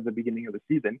for part of the beginning of the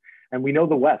season. And we know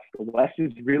the West. The West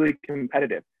is really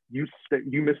competitive. You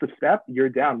miss a step, you're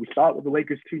down. We saw it with the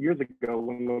Lakers 2 years ago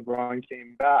when LeBron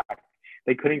came back.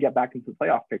 They couldn't get back into the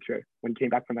playoff picture when he came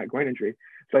back from that groin injury.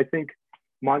 So I think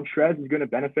Montrez is going to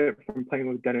benefit from playing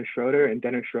with Dennis Schroeder, and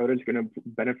Dennis Schroeder is going to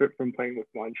benefit from playing with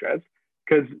Montrez.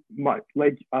 Because,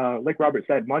 like Robert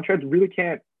said, Montrez really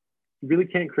can't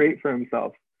create for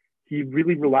himself. He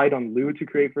really relied on Lou to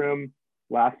create for him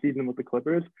last season with the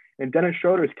Clippers, and Dennis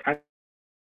Schroeder is kind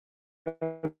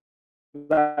of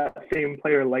that same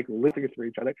player, like listening for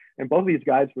each other. And both of these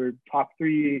guys were top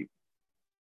three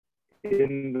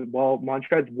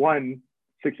Montrez won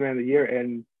Sixth Man of the Year,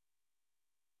 and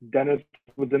Dennis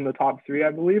was in the top three,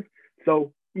 I believe.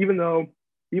 So even though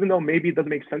maybe it doesn't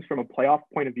make sense from a playoff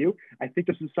point of view, I think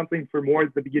this is something for more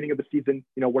at the beginning of the season,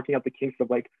 working out the kinks of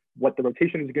like what the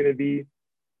rotation is going to be.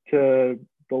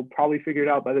 They'll probably figure it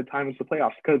out by the time it's the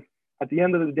playoffs, because at the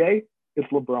end of the day,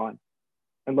 it's LeBron.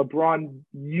 And LeBron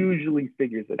usually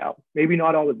figures it out. Maybe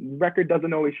not all, the record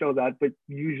doesn't always show that, but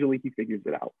usually he figures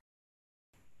it out.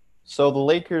 So the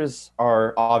Lakers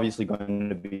are obviously going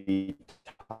to be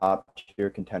top-tier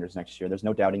contenders next year. There's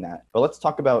no doubting that. But let's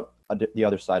talk about the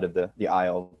other side of the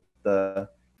aisle, the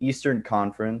Eastern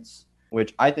Conference,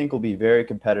 which I think will be very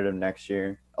competitive next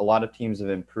year. A lot of teams have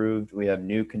improved. We have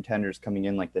new contenders coming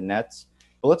in like the Nets.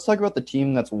 But let's talk about the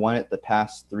team that's won it the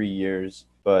past 3 years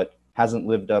but hasn't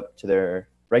lived up to their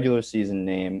regular season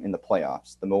name in the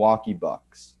playoffs, the Milwaukee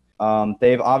Bucks.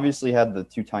 They've obviously had the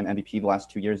two-time MVP the last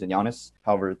 2 years in Giannis.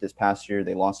 However, this past year,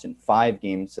 they lost in 5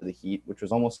 games to the Heat, which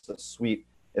was almost a sweep,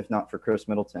 if not for Chris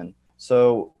Middleton.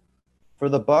 So for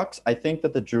the Bucks, I think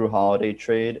that the Drew Holiday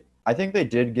trade, I think they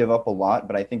did give up a lot,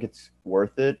 but I think it's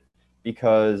worth it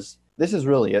because this is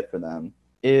really it for them.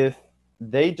 If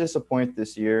they disappoint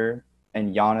this year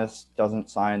and Giannis doesn't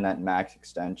sign that max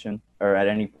extension or at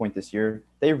any point this year,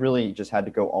 they really just had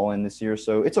to go all in this year.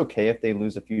 So it's okay if they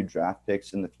lose a few draft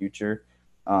picks in the future,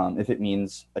 if it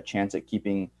means a chance at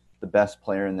keeping the best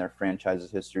player in their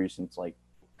franchise's history since like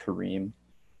Kareem.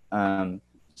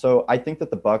 So I think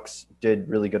that the Bucks did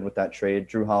really good with that trade.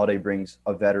 Drew Holiday brings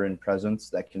a veteran presence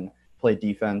that can play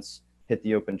defense, hit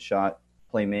the open shot,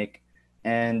 play make,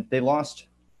 and they lost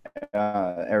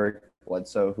Eric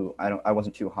Bledsoe, who I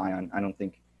wasn't too high on. I don't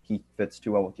think he fits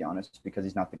too well with Giannis because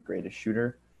he's not the greatest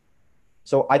shooter.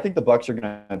 So I think the Bucks are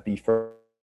going to be first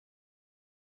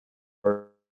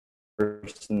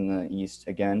in the East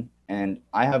again, and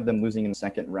I have them losing in the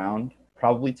second round,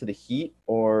 probably to the Heat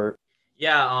or.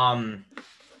 Yeah,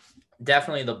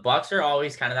 definitely. The Bucks are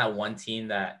always kind of that one team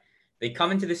that they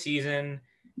come into the season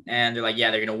and they're like,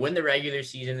 yeah, they're going to win the regular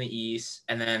season in the East,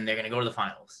 and then they're going to go to the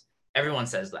finals. Everyone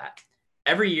says that.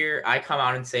 Every year I come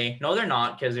out and say, no, they're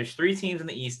not, because there's 3 teams in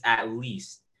the East at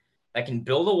least that can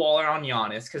build a wall around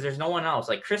Giannis, because there's no one else.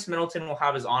 Like Chris Middleton will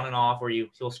have his on and off where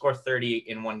he'll score 30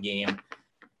 in one game.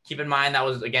 Keep in mind that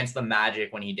was against the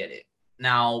Magic when he did it.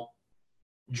 Now,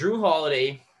 Drew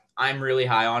Holiday, I'm really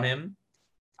high on him.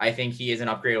 I think he is an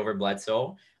upgrade over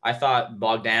Bledsoe. I thought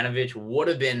Bogdanovich would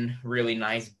have been really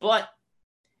nice, but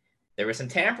there was some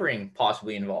tampering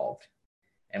possibly involved.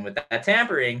 And with that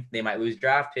tampering, they might lose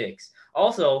draft picks.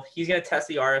 Also, he's going to test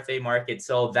the RFA market,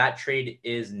 so that trade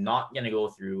is not going to go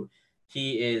through.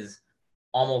 He is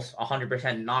almost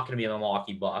 100% not going to be a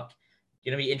Milwaukee Buck.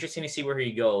 Going to be interesting to see where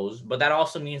he goes, but that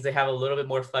also means they have a little bit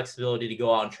more flexibility to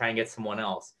go out and try and get someone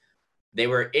else. They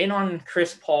were in on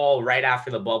Chris Paul right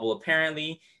after the bubble.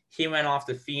 Apparently, he went off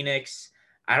to Phoenix.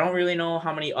 I don't really know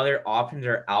how many other options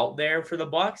are out there for the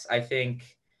Bucks.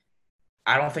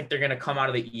 I don't think they're going to come out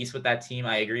of the East with that team.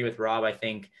 I agree with Rob. I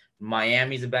think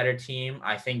Miami's a better team.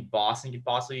 I think Boston could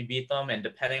possibly beat them. And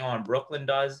depending on what Brooklyn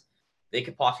does, they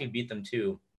could possibly beat them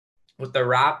too. With the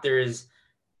Raptors,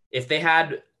 if they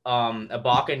had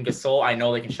Ibaka and Gasol, I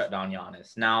know they can shut down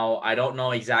Giannis. Now, I don't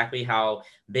know exactly how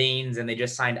Baines and they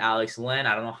just signed Alex Len.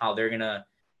 I don't know how they're going to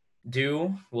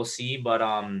do. We'll see. But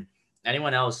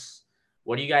anyone else,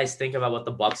 what do you guys think about what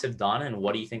the Bucks have done and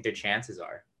what do you think their chances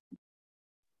are?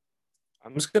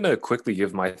 I'm just going to quickly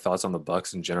give my thoughts on the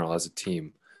Bucks in general as a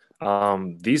team.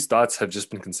 These thoughts have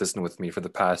just been consistent with me for the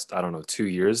past, 2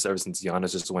 years, ever since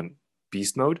Giannis just went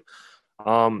beast mode.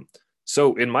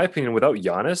 So in my opinion, without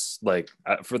Giannis, like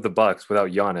for the Bucks,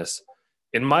 without Giannis,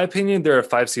 in my opinion, they're a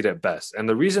 5 seed at best. And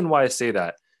the reason why I say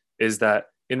that is that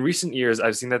in recent years,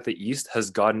 I've seen that the East has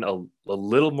gotten a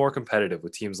little more competitive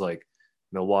with teams like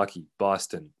Milwaukee,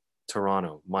 Boston,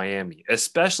 Toronto, Miami,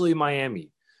 especially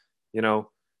Miami. You know,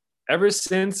 ever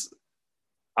since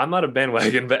I'm not a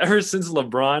bandwagon, but ever since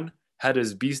LeBron had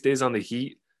his beast days on the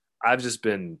Heat, I've just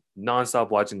been nonstop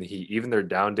watching the Heat. Even their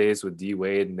down days with D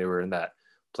Wade, and they were in that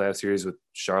playoff series with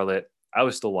Charlotte, I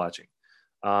was still watching.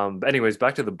 But anyways,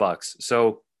 back to the Bucks.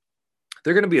 So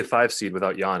they're going to be a 5 seed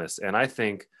without Giannis, and I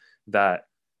think that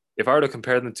if I were to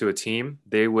compare them to a team,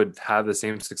 they would have the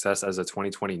same success as the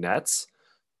 2020 Nets.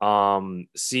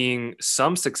 Seeing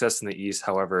some success in the East,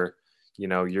 however,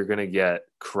 you're going to get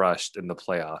crushed in the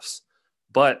playoffs.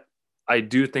 But I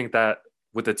do think that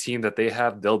with the team that they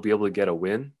have, they'll be able to get a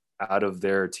win out of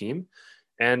their team.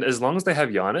 And as long as they have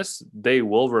Giannis, they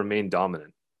will remain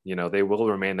dominant. They will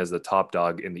remain as the top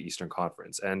dog in the Eastern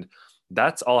Conference. And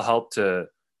that's all helped to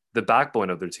the backbone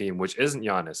of their team, which isn't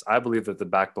Giannis. I believe that the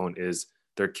backbone is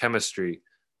their chemistry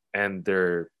and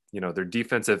their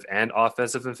defensive and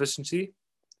offensive efficiency,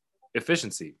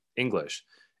 English,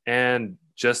 and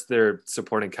just their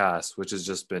supporting cast, which has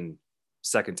just been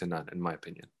second to none, in my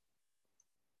opinion.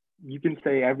 You can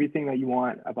say everything that you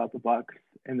want about the Bucks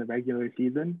in the regular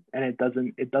season, and it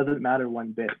doesn't matter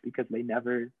one bit because they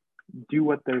never do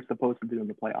what they're supposed to do in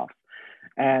the playoffs.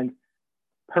 And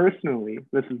personally,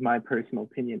 this is my personal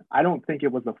opinion, I don't think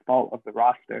it was a fault of the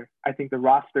roster. I think the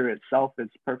roster itself is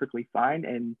perfectly fine.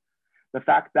 And the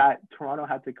fact that Toronto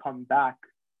had to come back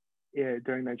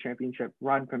during their championship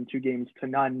run from 2 games to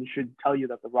none should tell you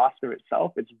that the roster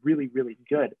itself is really, really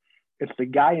good. It's the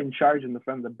guy in charge in the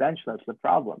front of the bench that's the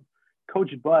problem.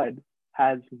 Coach Bud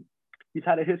he's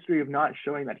had a history of not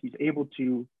showing that he's able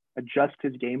to adjust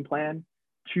his game plan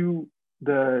to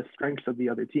the strengths of the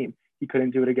other team. He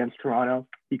couldn't do it against Toronto.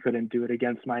 He couldn't do it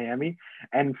against Miami.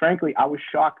 And frankly, I was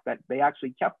shocked that they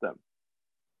actually kept them.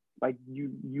 Like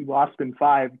you lost in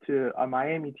 5 to a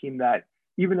Miami team that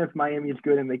even if Miami is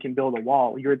good and they can build a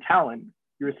wall, your talent,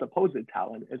 your supposed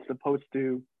talent is supposed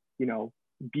to,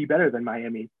 be better than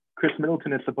Miami. Chris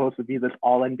Middleton is supposed to be this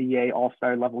all-NBA,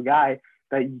 all-star level guy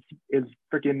that is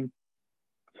freaking,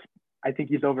 I think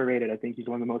he's overrated. I think he's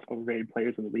one of the most overrated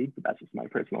players in the league, but that's just my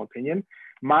personal opinion.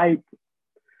 I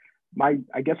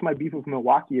guess my beef with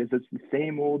Milwaukee is it's the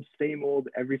same old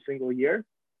every single year.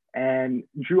 And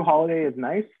Drew Holiday is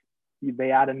nice.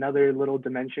 They add another little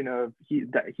dimension of he's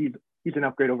an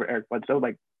upgrade over Eric Bledsoe,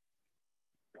 like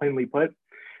plainly put.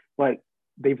 But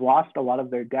they've lost a lot of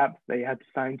their depth. They had to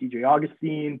sign DJ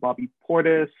Augustine, Bobby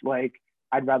Portis. Like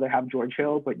I'd rather have George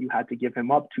Hill, but you had to give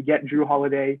him up to get Drew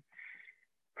Holiday.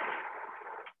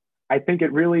 I think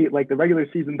it really, like, the regular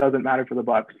season doesn't matter for the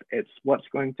Bucks. It's what's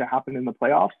going to happen in the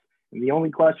playoffs. And the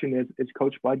only question is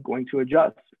Coach Bud going to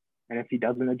adjust? And if he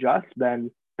doesn't adjust,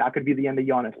 then that could be the end of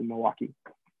Giannis in Milwaukee.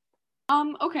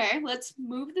 Okay, let's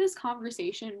move this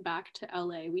conversation back to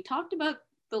LA. We talked about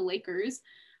the Lakers.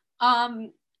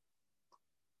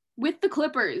 With the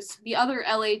Clippers, the other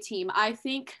LA team, I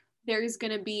think there's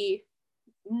going to be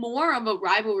more of a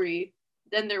rivalry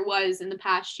than there was in the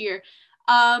past year.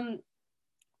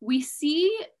 We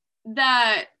see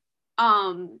that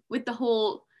with the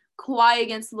whole Kawhi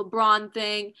against LeBron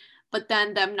thing, but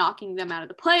then them knocking them out of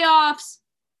the playoffs,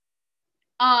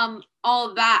 all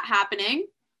of that happening.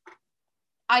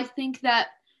 I think that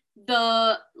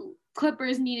the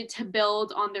Clippers needed to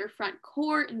build on their front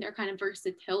court and their kind of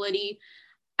versatility.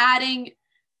 Adding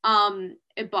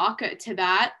Ibaka to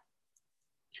that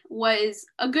was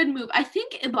a good move. I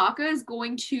think Ibaka is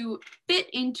going to fit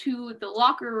into the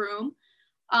locker room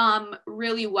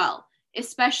really well,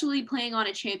 especially playing on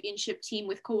a championship team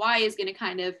with Kawhi is going to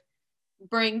kind of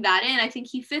bring that in. I think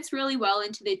he fits really well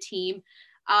into the team.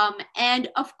 And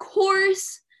of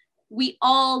course, we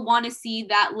all want to see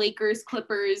that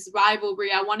Lakers-Clippers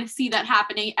rivalry. I want to see that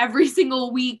happening every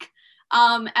single week.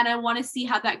 And I want to see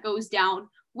how that goes down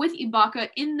with Ibaka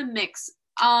in the mix.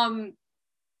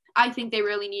 I think they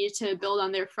really needed to build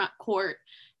on their front court.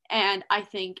 And I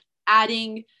think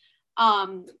adding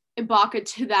Ibaka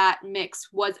to that mix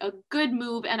was a good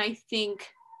move. And I think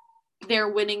they're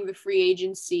winning the free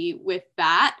agency with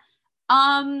that.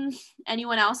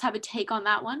 Anyone else have a take on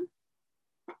that one?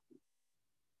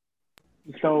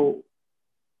 So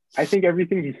I think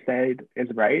everything you said is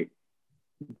right.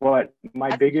 But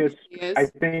my biggest, I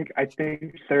think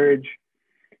Serge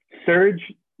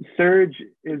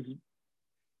is,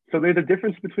 so there's a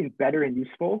difference between better and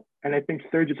useful. And I think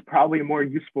Serge is probably a more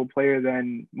useful player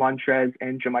than Montrez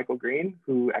and JaMychal Green,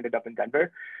 who ended up in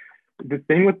Denver. the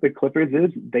thing with the Clippers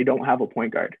is they don't have a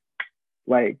point guard.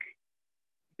 Like,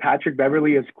 Patrick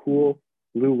Beverly is cool.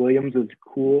 Lou Williams is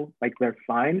cool. Like, they're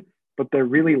fine, but they're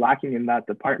really lacking in that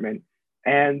department.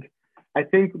 And I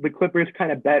think the Clippers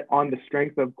kind of bet on the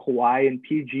strength of Kawhi and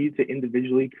PG to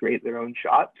individually create their own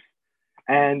shots.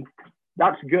 And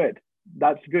that's good.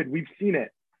 That's good. We've seen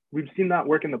it. We've seen that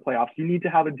work in the playoffs. You need to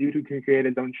have a dude who can create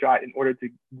his own shot in order to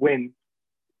win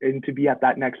and to be at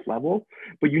that next level.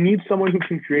 But you need someone who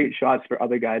can create shots for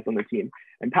other guys on the team.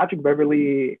 And Patrick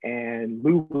Beverly and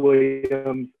Lou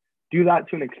Williams do that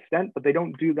to an extent, but they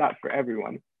don't do that for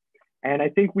everyone. And I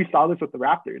think we saw this with the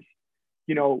Raptors.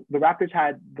 You know, the Raptors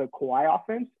had the Kawhi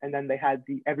offense, and then they had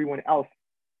the everyone else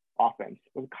offense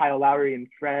with Kyle Lowry and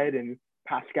Fred and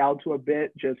Pascal to a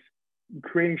bit, just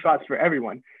creating shots for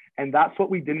everyone. And that's what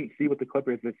we didn't see with the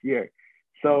Clippers this year.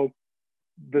 So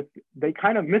they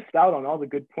kind of missed out on all the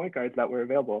good point guards that were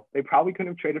available. They probably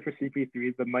couldn't have traded for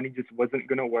CP3. The money just wasn't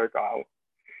going to work out.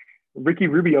 Ricky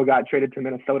Rubio got traded to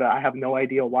Minnesota. I have no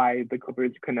idea why the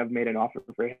Clippers couldn't have made an offer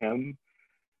for him.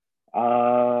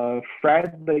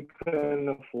 Fred, they couldn't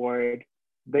afford.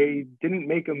 They didn't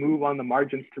make a move on the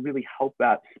margins to really help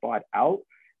that spot out.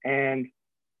 And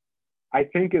I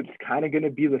think it's kind of going to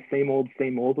be the same old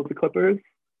with the Clippers.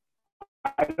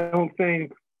 I don't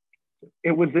think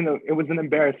it was an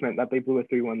embarrassment that they blew a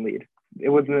 3-1 lead. It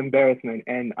was an embarrassment.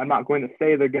 And I'm not going to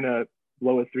say they're going to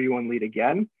blow a 3-1 lead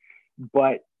again,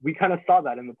 but we kind of saw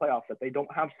that in the playoffs, that they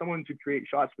don't have someone to create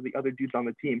shots for the other dudes on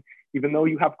the team. Even though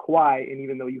you have Kawhi and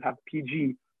even though you have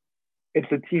PG,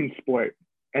 it's a team sport.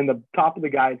 And the top of the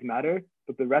guys matter,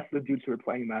 but the rest of the dudes who are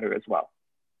playing matter as well.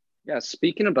 Yeah,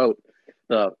 speaking about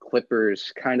the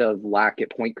Clippers kind of lack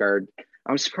at point guard,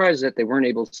 I'm surprised that they weren't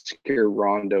able to secure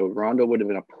Rondo. Rondo would have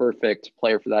been a perfect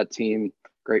player for that team,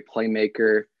 great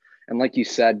playmaker. And like you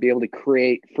said, be able to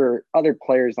create for other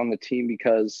players on the team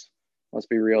because, let's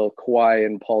be real, Kawhi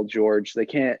and Paul George, they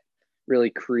can't really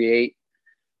create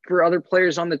for other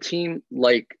players on the team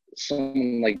like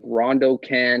someone like Rondo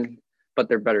can, but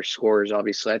they're better scorers,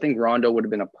 obviously. I think Rondo would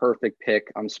have been a perfect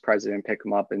pick. I'm surprised they didn't pick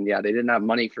him up. And yeah, they didn't have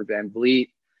money for Van Vliet.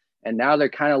 And now they're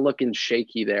kind of looking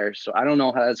shaky there. So I don't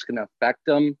know how that's going to affect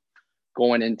them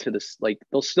going into this. Like,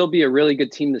 they'll still be a really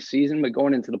good team this season, but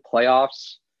going into the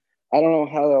playoffs, I don't know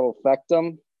how that'll affect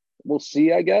them. We'll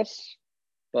see, I guess.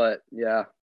 But yeah.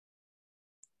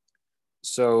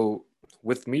 So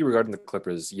with me regarding the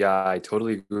Clippers, yeah, I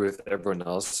totally agree with everyone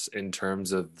else in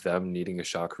terms of them needing a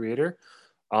shot creator.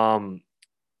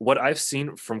 What I've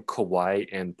seen from Kawhi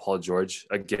and Paul George,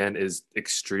 again, is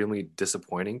extremely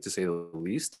disappointing, to say the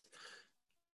least.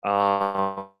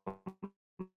 I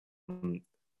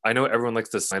know everyone likes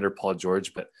to slander Paul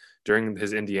George, but during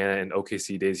his Indiana and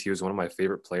OKC days, he was one of my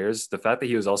favorite players. The fact that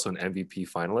he was also an MVP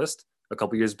finalist a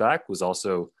couple years back was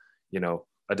also,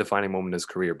 a defining moment in his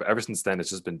career. But ever since then,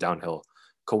 it's just been downhill.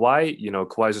 Kawhi,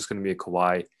 Kawhi's just going to be a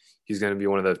Kawhi. He's going to be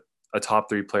a top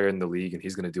 3 player in the league, and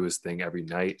he's going to do his thing every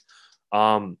night.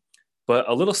 But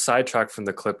a little sidetrack from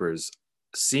the Clippers,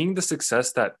 seeing the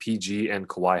success that PG and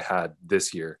Kawhi had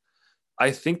this year,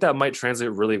 I think that might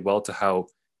translate really well to how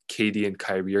KD and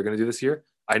Kyrie are going to do this year.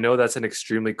 I know that's an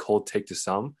extremely cold take to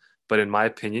some, but in my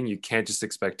opinion, you can't just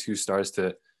expect 2 stars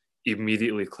to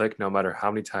immediately click no matter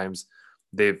how many times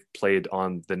they've played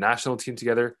on the national team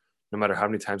together, no matter how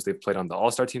many times they've played on the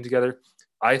All-Star team together.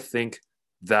 I think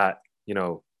that,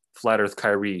 Flat Earth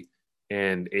Kyrie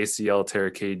and ACL tear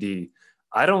KD,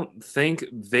 I don't think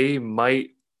they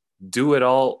might do it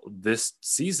all this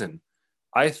season.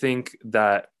 I think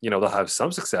that, they'll have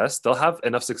some success. They'll have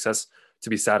enough success to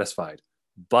be satisfied.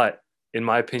 But in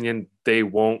my opinion, they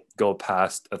won't go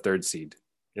past a 3rd seed,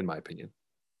 in my opinion.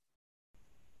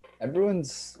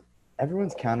 Everyone's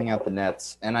counting out the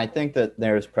Nets, and I think that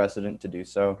there's precedent to do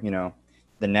so.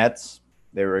 The Nets,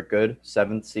 they were a good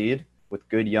 7th seed with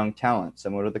good young talent,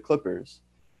 similar to the Clippers.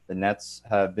 The Nets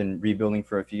have been rebuilding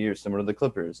for a few years, similar to the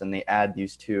Clippers, and they add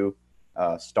these 2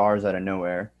 stars out of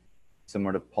nowhere,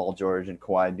 similar to Paul George and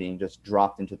Kawhi being just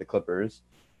dropped into the Clippers.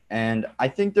 And I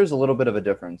think there's a little bit of a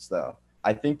difference, though.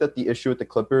 I think that the issue with the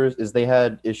Clippers is they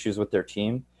had issues with their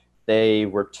team. They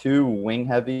were too wing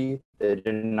heavy. They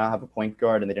did not have a point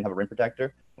guard, and they didn't have a rim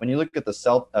protector. When you look at the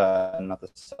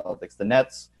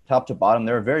Nets, top to bottom,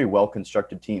 they're a very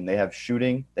well-constructed team. They have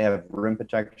shooting, they have rim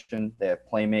protection, they have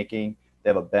playmaking, they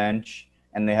have a bench,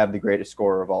 and they have the greatest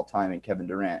scorer of all time in Kevin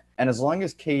Durant. And as long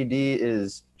as KD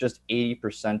is just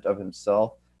 80% of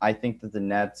himself, I think that the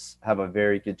Nets have a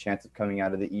very good chance of coming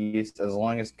out of the East, as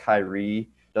long as Kyrie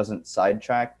doesn't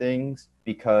sidetrack things,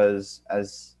 because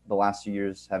as the last few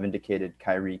years have indicated,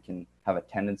 Kyrie can have a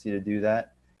tendency to do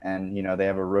that. And, they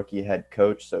have a rookie head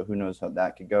coach, so who knows how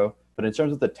that could go. But in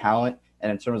terms of the talent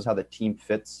and in terms of how the team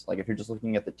fits, like if you're just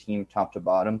looking at the team top to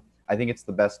bottom, I think it's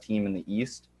the best team in the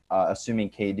East, assuming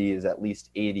KD is at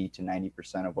least 80 to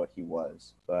 90% of what he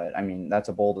was. But, I mean, that's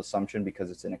a bold assumption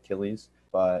because it's an Achilles.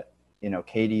 But, you know,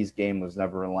 KD's game was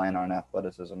never relying on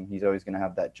athleticism. He's always going to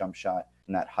have that jump shot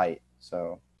and that height.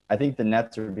 So I think the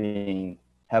Nets are being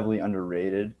heavily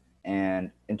underrated. And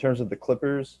in terms of the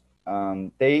Clippers,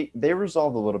 they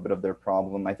resolved a little bit of their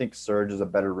problem. I think Serge is a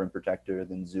better rim protector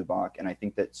than Zubac, and I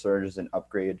think that Serge is an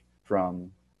upgrade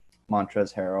from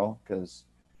Montrezl Harrell because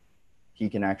he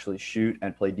can actually shoot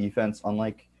and play defense,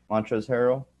 unlike Montrezl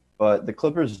Harrell. But the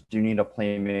Clippers do need a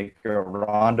playmaker.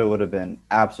 Rondo would have been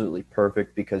absolutely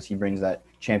perfect because he brings that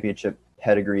championship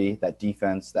pedigree, that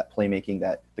defense, that playmaking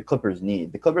that the Clippers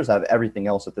need. The Clippers have everything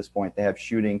else at this point. They have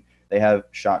shooting, they have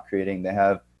shot creating, they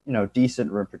have, you know,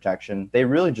 decent rim protection. They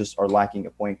really just are lacking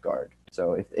a point guard.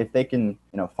 So if they can,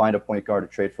 you know, find a point guard or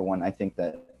trade for one, I think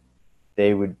that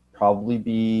they would probably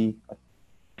be a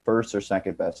first or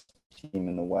second best team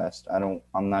in the West.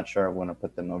 I'm not sure I want to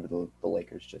put them over the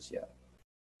Lakers just yet.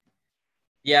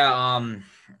 Yeah,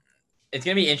 it's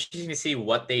gonna be interesting to see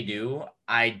what they do.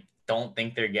 I don't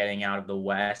think they're getting out of the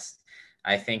West.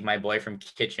 I think my boy from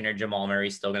Kitchener, Jamal Murray,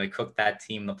 is still gonna cook that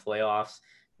team in the playoffs.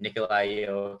 Nikolai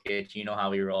Jokic, you know how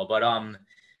we roll. But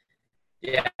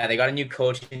yeah, they got a new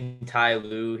coach in Ty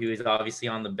Lue. He was obviously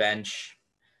on the bench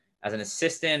as an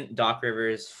assistant. Doc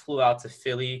Rivers flew out to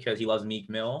Philly because he loves Meek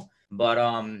Mill. But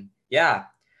yeah,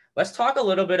 let's talk a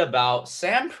little bit about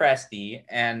Sam Presti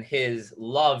and his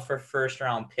love for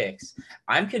first-round picks.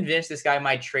 I'm convinced this guy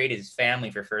might trade his family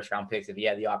for first-round picks if he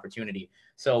had the opportunity.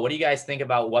 So what do you guys think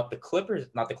about what the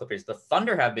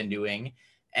Thunder have been doing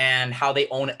and how they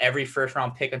own every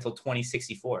first-round pick until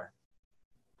 2064?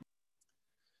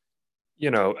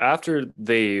 You know, after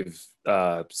they've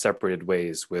separated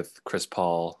ways with Chris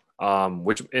Paul,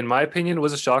 which in my opinion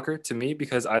was a shocker to me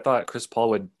because I thought Chris Paul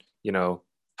would, you know,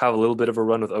 have a little bit of a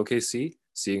run with OKC,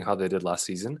 seeing how they did last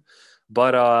season.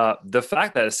 But the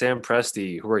fact that Sam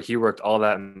Presti, where he worked all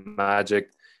that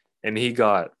magic, and he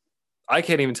got, I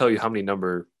can't even tell you how many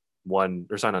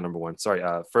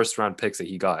first round picks that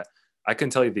he got. I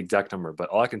couldn't tell you the exact number, but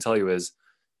all I can tell you is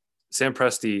Sam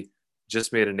Presti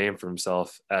just made a name for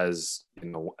himself as, you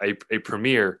know, a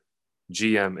premier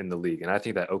GM in the league. And I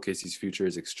think that OKC's future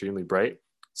is extremely bright.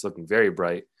 It's looking very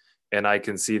bright. And I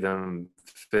can see them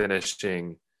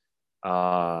finishing,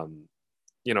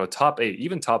 you know, top 8,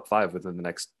 even top 5 within the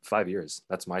next 5 years.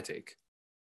 That's my take.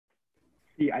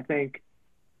 See, I think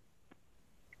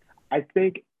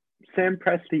Sam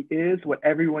Presti is what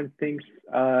everyone thinks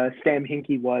Sam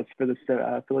Hinkie was for the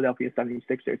Philadelphia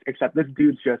 76ers, except this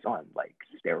dude's just on, like,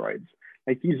 steroids.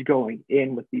 Like, he's going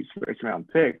in with these first-round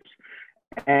picks.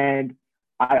 And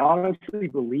I honestly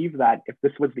believe that if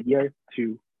this was the year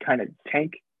to kind of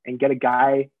tank and get a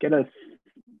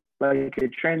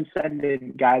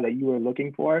transcendent guy that you were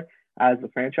looking for as a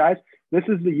franchise, this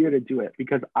is the year to do it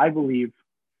because I believe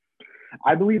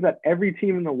that every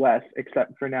team in the West,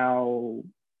 except for now,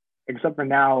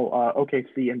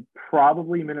 OKC and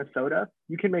probably Minnesota,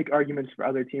 you can make arguments for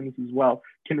other teams as well,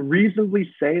 can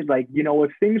reasonably say, like, you know,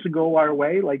 if things go our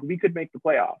way, like, we could make the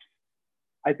playoffs.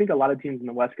 I think a lot of teams in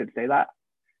the West could say that.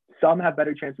 Some have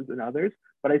better chances than others,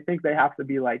 but I think they have to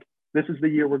be like, this is the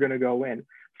year we're going to go in.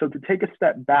 So to take a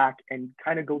step back and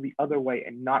kind of go the other way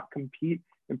and not compete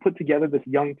and put together this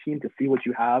young team to see what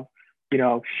you have, you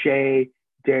know, Shea,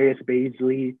 Darius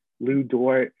Baisley, Lou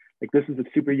Dort, like, this is a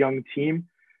super young team.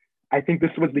 I think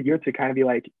this was the year to kind of be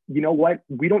like, you know what?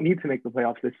 We don't need to make the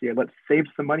playoffs this year. Let's save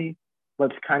some money.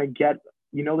 Let's kind of get,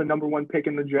 you know, the number 1 pick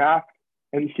in the draft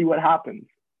and see what happens.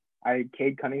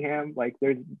 Cade Cunningham, like,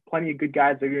 there's plenty of good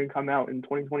guys that are going to come out in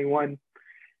 2021.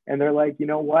 And they're like, you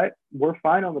know what? We're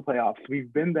fine on the playoffs.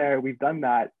 We've been there. We've done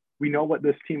that. We know what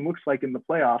this team looks like in the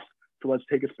playoffs. So let's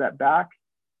take a step back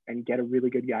and get a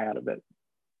really good guy out of it.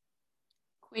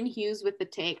 Quinn Hughes with the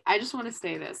take. I just want to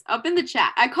say this up in the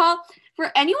chat. I call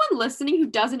for anyone listening who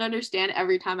doesn't understand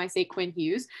every time I say Quinn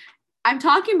Hughes. I'm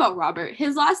talking about Robert.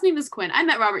 His last name is Quinn. I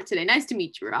met Robert today. Nice to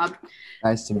meet you, Rob.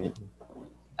 Nice to meet you.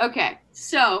 Okay,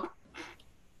 so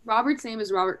Robert's name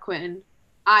is Robert Quinn.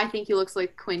 I think he looks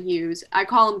like Quinn Hughes. I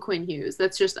call him Quinn Hughes.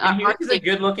 That's just Quinn Hughes is a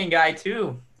good-looking guy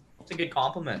too. It's a good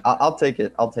compliment. I'll take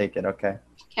it. Okay.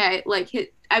 Okay, like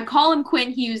I call him Quinn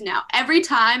Hughes now. Every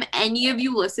time any of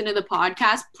you listen to the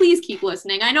podcast, please keep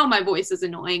listening. I know my voice is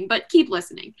annoying, but keep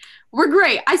listening. We're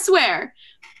great, I swear.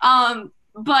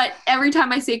 But every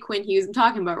time I say Quinn Hughes, I'm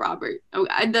talking about Robert.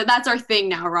 That's our thing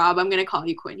now, Rob. I'm gonna call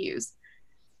you Quinn Hughes.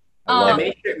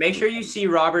 Make sure you see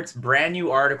Robert's brand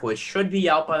new article. It should be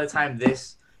out by the time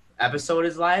this episode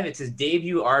is live. It's his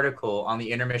debut article on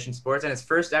the Intermission Sports and his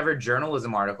first ever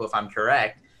journalism article, if I'm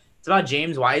correct. It's about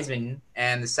James Wiseman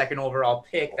and the second overall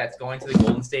pick that's going to the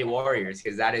Golden State Warriors,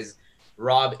 because that is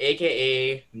Rob,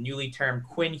 a.k.a. newly termed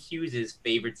Quinn Hughes'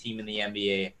 favorite team in the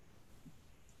NBA.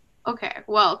 Okay,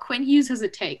 well, Quinn Hughes has a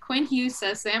take. Quinn Hughes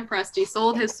says Sam Presti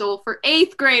sold his soul for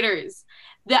 8th graders.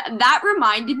 That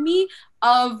reminded me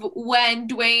of when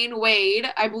Dwayne Wade,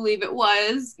 I believe it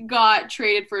was, got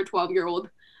traded for a 12-year-old.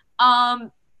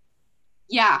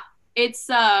 Yeah, it's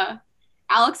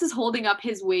Alex is holding up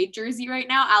his Wade jersey right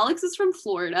now. Alex is from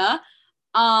Florida.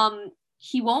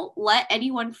 He won't let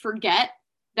anyone forget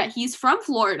that he's from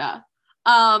Florida.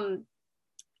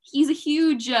 He's a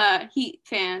huge Heat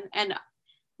fan, and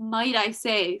might I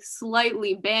say,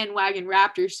 slightly bandwagon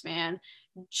Raptors fan,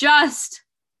 just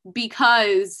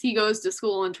because he goes to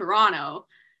school in Toronto.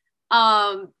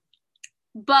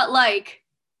 But like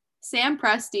Sam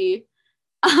Presti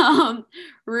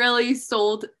really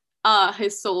sold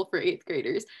his soul for 8th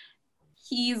graders.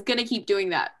 He's gonna keep doing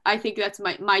that. I think that's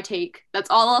my take. That's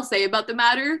all I'll say about the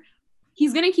matter.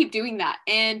 He's gonna keep doing that,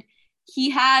 and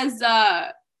he has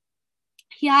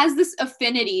this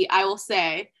affinity, I will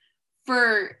say,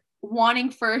 for wanting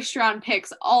first round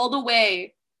picks all the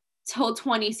way till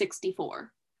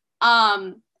 2064.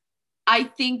 I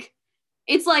think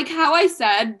it's like how I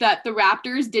said that the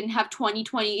Raptors didn't have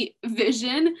 2020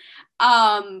 vision,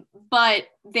 but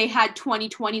they had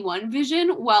 2021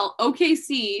 vision. Well,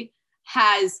 OKC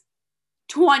has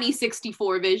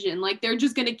 2064 vision. Like, they're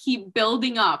just going to keep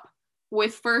building up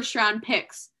with first round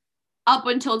picks up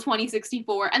until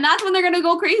 2064. And that's when they're going to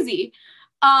go crazy.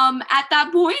 At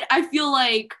that point, I feel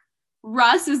like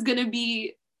Russ is going to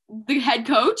be the head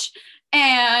coach,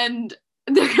 and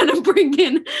they're going to bring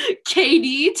in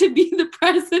KD to be the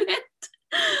president.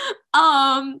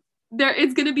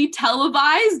 It's going to be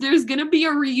televised. There's going to be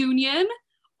a reunion.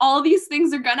 All these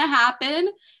things are going to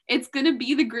happen. It's going to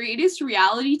be the greatest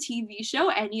reality TV show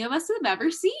any of us have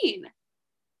ever seen.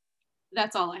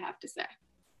 That's all I have to say.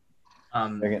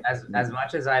 As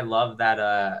much as I love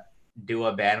that do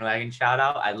a bandwagon shout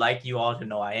out, I'd like you all to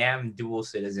know I am dual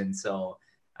citizen, so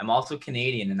I'm also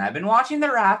Canadian, and I've been watching the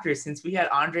Raptors since we had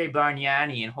Andre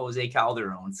Bargnani and Jose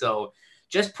Calderon. So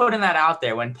just putting that out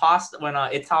there, when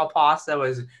Ital Pasta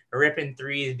was ripping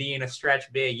threes, being a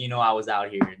stretch big, I was out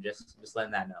here, and just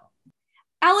letting that know.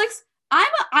 Alex, I'm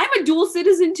a dual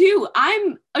citizen too.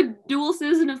 I'm a dual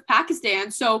citizen of Pakistan,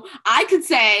 so I could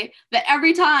say that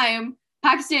every time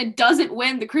Pakistan doesn't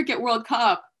win the Cricket World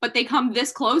Cup, but they come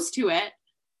this close to it,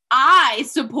 I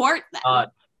support them.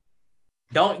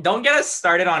 Don't get us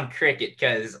started on cricket,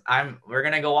 because we're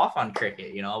gonna go off on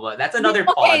cricket, but that's another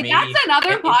pod. Okay, maybe that's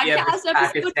another podcast episode.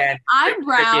 Pakistan, I'm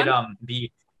brown. Cricket,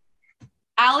 beef.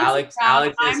 Alex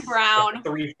brown. I'm is brown.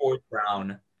 3/4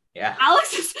 brown. Yeah.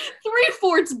 Alex is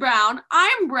 3/4 brown.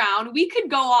 I'm brown. We could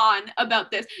go on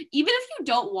about this. Even if you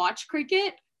don't watch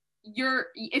cricket,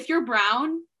 if you're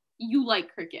brown, you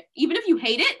like cricket. Even if you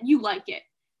hate it, you like it.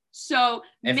 So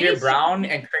if you're brown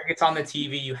and cricket's on the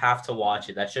TV, you have to watch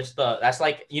it. That's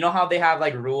like, how they have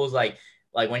like rules, like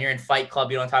when you're in Fight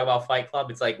Club, you don't talk about Fight Club.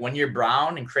 It's like when you're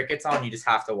brown and cricket's on, you just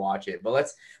have to watch it. But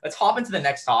let's hop into the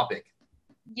next topic.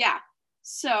 Yeah.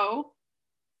 So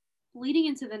leading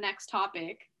into the next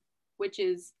topic, which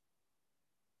is,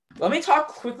 let me talk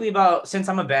quickly about, since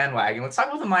I'm a bandwagon, let's talk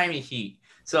about the Miami Heat.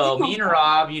 So me and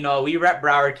Rob, we rep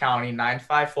Broward County,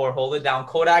 954, hold it down.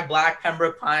 Kodak Black,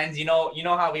 Pembroke Pines, you know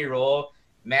how we roll.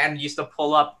 Man used to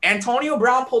pull up. Antonio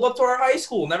Brown pulled up to our high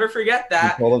school. Never forget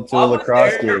that. He pulled up to a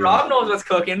lacrosse game. Rob knows what's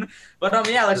cooking. But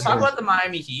let's talk about the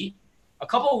Miami Heat. A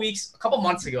couple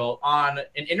months ago, on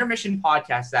an Intermission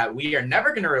podcast that we are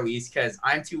never going to release because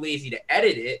I'm too lazy to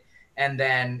edit it, and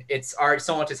then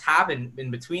so much has happened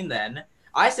in between then,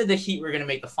 I said the Heat were going to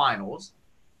make the finals.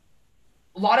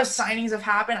 A lot of signings have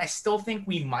happened. I still think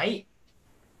we might.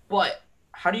 But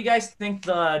how do you guys think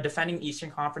the defending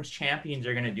Eastern Conference champions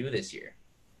are going to do this year?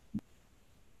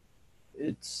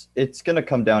 It's going to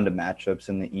come down to matchups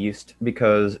in the East,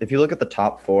 because if you look at the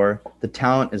top four, the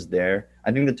talent is there.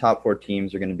 I think the top four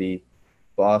teams are going to be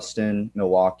Boston,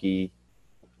 Milwaukee,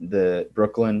 the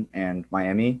Brooklyn, and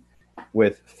Miami,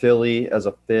 with Philly as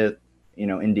a fifth.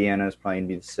 Indiana is probably going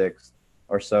to be the sixth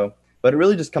or so. But it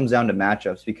really just comes down to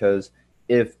matchups, because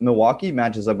if Milwaukee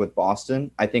matches up with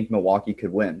Boston, I think Milwaukee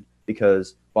could win,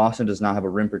 because Boston does not have a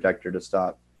rim protector to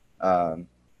stop.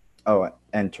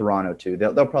 And Toronto too.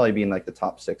 They'll probably be in like the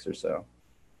top six or so,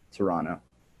 Toronto.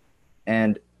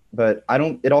 But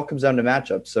it all comes down to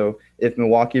matchups. So if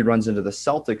Milwaukee runs into the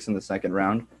Celtics in the second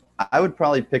round, I would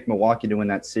probably pick Milwaukee to win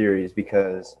that series,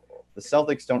 because the the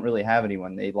Celtics don't really have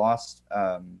anyone. They lost.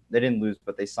 They didn't lose,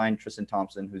 but they signed Tristan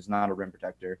Thompson, who's not a rim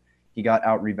protector. He got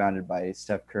out-rebounded by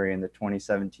Steph Curry in the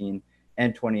 2017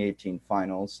 and 2018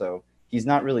 finals, so he's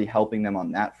not really helping them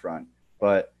on that front.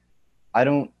 But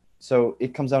so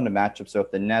it comes down to matchups. So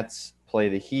if the Nets play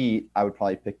the Heat, I would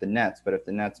probably pick the Nets. But if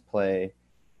the Nets play,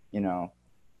 the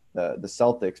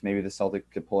Celtics, maybe the Celtics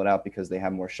could pull it out because they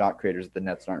have more shot creators that the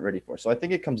Nets aren't ready for. So I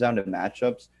think it comes down to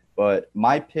matchups. But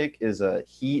my pick is a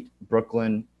Heat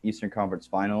Brooklyn Eastern Conference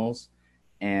Finals.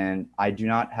 And I do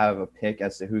not have a pick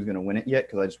as to who's going to win it yet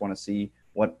because I just want to see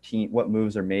what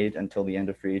moves are made until the end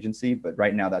of free agency. But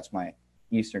right now, that's my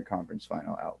Eastern Conference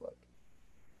Final outlook.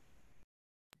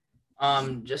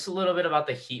 Just a little bit about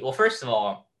the Heat. Well, first of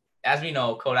all, as we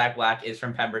know, Kodak Black is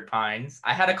from Pembroke Pines.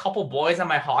 I had a couple boys on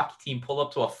my hockey team pull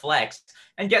up to a flex,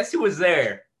 and guess who was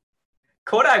there?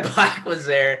 Kodak Black was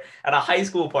there at a high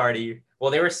school party. Well,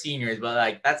 they were seniors,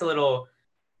 but that's a little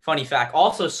funny fact.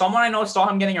 Also, someone I know saw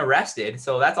him getting arrested,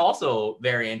 so that's also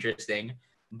very interesting.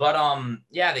 But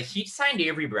the Heat signed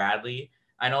Avery Bradley.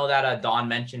 I know that Don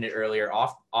mentioned it earlier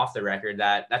off the record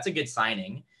that's a good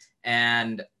signing.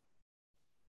 And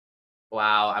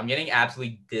wow, I'm getting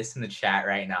absolutely dissed in the chat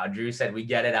right now. Drew said, "We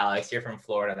get it, Alex. You're from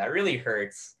Florida." That really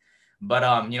hurts.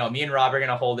 But me and Rob are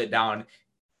gonna hold it down.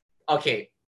 Okay,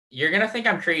 you're gonna think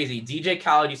I'm crazy. DJ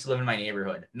Khaled used to live in my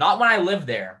neighborhood. Not when I lived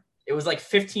there. It was like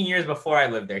 15 years before I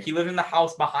lived there. He lived in the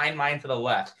house behind mine to the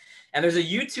left. And there's a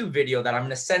YouTube video that I'm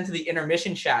going to send to the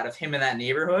intermission chat of him in that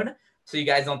neighborhood so you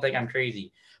guys don't think I'm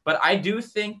crazy. But I do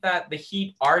think that the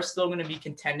Heat are still going to be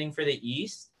contending for the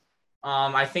East.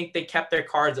 I think they kept their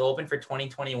cards open for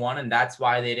 2021, and that's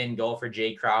why they didn't go for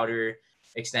Jay Crowder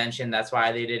extension. That's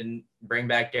why they didn't bring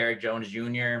back Derrick Jones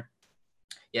Jr.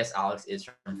 Yes, Alex is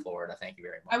from Florida. Thank you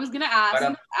very much. I was going to ask,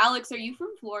 Alex, are you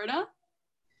from Florida?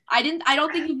 I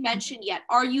don't think you've mentioned yet.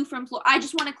 Are you from Florida? I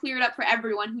just want to clear it up for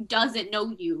everyone who doesn't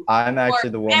know you. I'm actually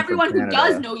the one everyone from who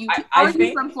Canada. does know you. Are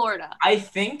you from Florida? I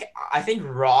think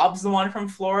Rob's the one from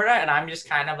Florida, and I'm just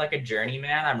kind of like a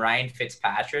journeyman. I'm Ryan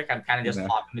Fitzpatrick. I'm kind of just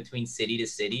hopping between city to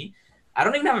city. I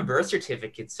don't even have a birth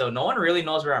certificate, so no one really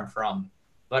knows where I'm from.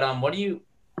 But what do you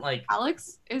like?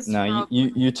 Alex is no.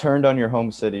 You turned on your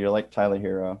home city. You're like Tyler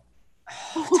Hero.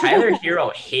 Tyler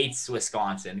Hero hates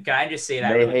Wisconsin. Can I just say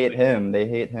that? They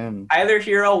hate him. Tyler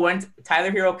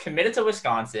Hero committed to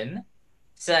Wisconsin,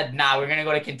 said, "Nah, we're gonna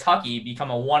go to Kentucky, become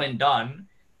a one and done,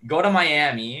 go to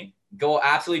Miami, go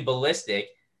absolutely ballistic,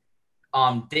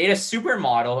 date a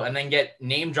supermodel, and then get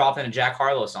name dropped in a Jack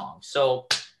Harlow song." So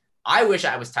I wish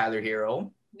I was Tyler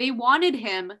Hero. They wanted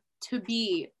him to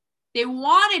be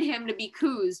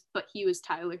Kuz, but he was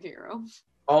Tyler Hero.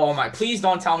 Oh my! Please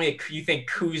don't tell me you think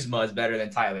Kuzma is better than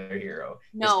Tyler Hero.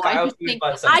 No, I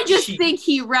just think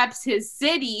he reps his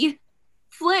city,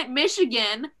 Flint,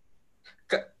 Michigan,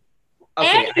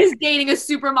 and he's dating a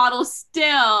supermodel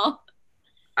still.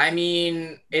 I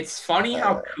mean, it's funny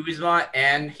how Kuzma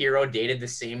and Hero dated the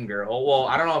same girl. Well,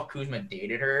 I don't know if Kuzma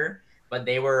dated her, but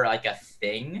they were like a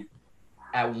thing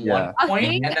at one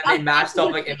point, and then they matched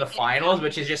up like in the finals,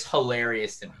 which is just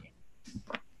hilarious to me.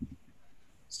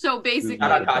 So basically,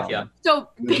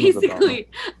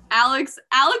 Alex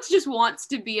just wants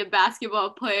to be a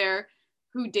basketball player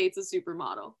who dates a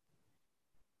supermodel.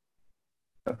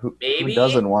 Who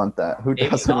doesn't want that? Who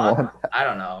doesn't want that? I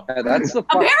don't know. That's the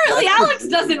part. Apparently, Alex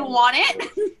doesn't want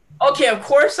it. Okay, of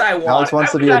course I want. Alex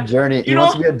wants to be a journey. He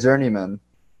wants to be a journeyman.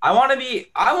 I want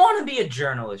to be a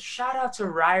journalist. Shout out to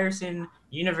Ryerson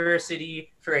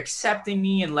University for accepting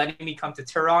me and letting me come to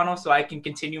Toronto so I can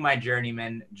continue my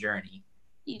journeyman journey.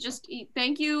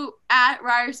 Thank you at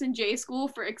Ryerson J School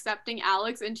for accepting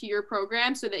Alex into your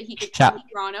program so that he could come to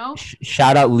Toronto.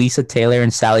 Shout out Lisa Taylor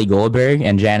and Sally Goldberg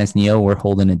and Janice Neal. We're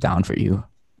holding it down for you.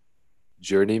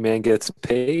 Journeyman gets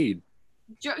paid.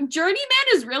 Journeyman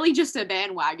is really just a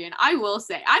bandwagon, I will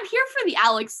say. I'm here for the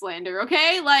Alex slander,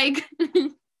 okay? Like,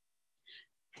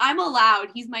 I'm allowed.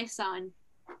 He's my son.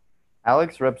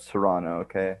 Alex reps Toronto,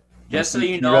 okay? Just so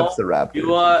you know,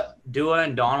 Dua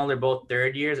and Donald are both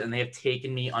third years, and they have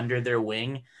taken me under their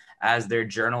wing as their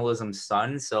journalism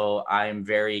son. So I'm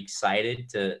very excited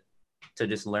to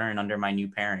just learn under my new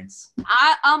parents.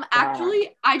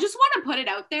 Actually, I just want to put it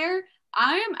out there.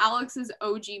 I am Alex's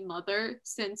OG mother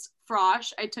since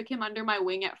Frosh. I took him under my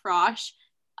wing at Frosh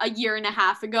a year and a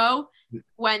half ago.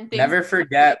 Never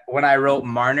forget when I wrote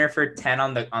Marner for 10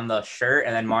 on the shirt,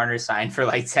 and then Marner signed for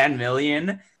like 10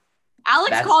 million.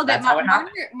 Alex called it.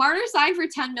 Marner signed for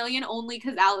 10 million only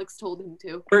because Alex told him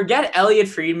to. Forget Elliot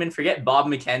Friedman. Forget Bob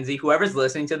McKenzie. Whoever's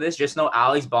listening to this, just know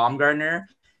Alex Baumgartner,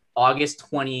 August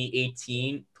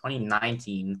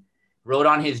 2019, wrote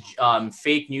on his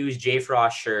fake news J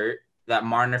Frost shirt that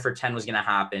Marner for 10 was going to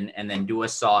happen, and then Dua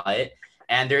saw it.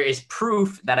 And there is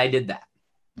proof that I did that.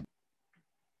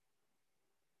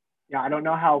 Yeah, I don't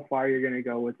know how far you're gonna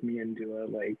go with me and Dua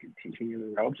like teaching you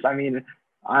the ropes. I mean,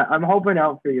 I'm hoping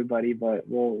out for you, buddy, but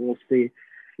we'll see.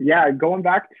 Yeah, going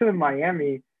back to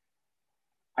Miami,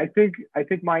 I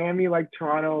think Miami, like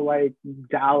Toronto, like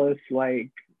Dallas,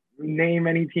 like name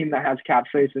any team that has cap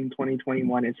space in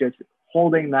 2021. It's just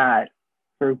holding that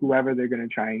for whoever they're gonna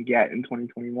try and get in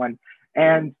 2021.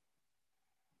 And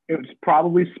it was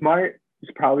probably smart.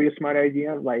 It's probably a smart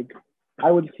idea. Like I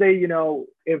would say,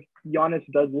 if Giannis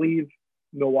does leave,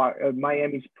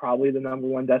 Miami's probably the number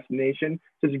one destination.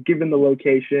 Just given the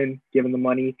location, given the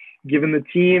money, given the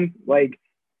team, like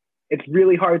it's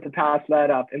really hard to pass that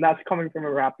up. And that's coming from a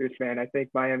Raptors fan. I think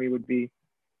Miami would be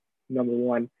number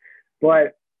one.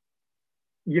 But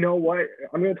you know what?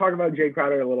 I'm going to talk about Jay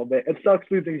Crowder a little bit. It sucks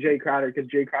losing Jay Crowder because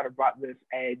Jay Crowder brought this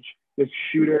edge, this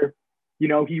shooter.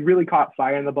 He really caught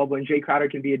fire in the bubble, and Jay Crowder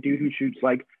can be a dude who shoots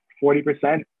like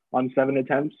 40% on 7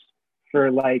 attempts for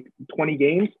like 20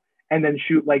 games and then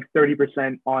shoot like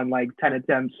 30% on like 10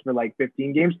 attempts for like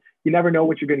 15 games. You never know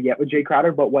what you're going to get with Jay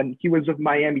Crowder, but when he was with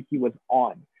Miami, he was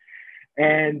on.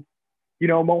 And,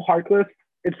 Mo Harkless,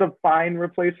 it's a fine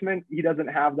replacement. He doesn't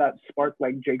have that spark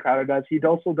like Jay Crowder does. He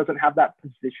also doesn't have that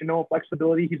positional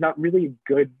flexibility. He's not really a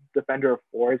good defender of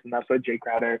fours, and that's why Jay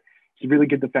Crowder is really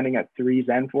good defending at threes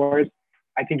and fours.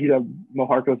 I think Mo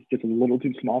Harkless is just a little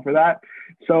too small for that.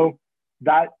 So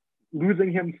that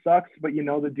losing him sucks, but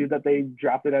the dude that they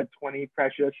drafted at 20,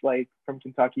 Precious, like from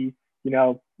Kentucky,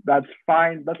 that's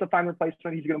fine. That's a fine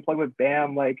replacement. He's gonna play with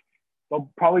Bam. Like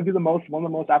they'll probably be one of the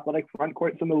most athletic front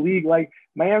courts in the league. Like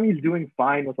Miami's doing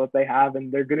fine with what they have,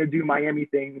 and they're gonna do Miami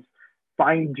things,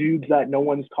 find dudes that no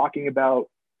one's talking about.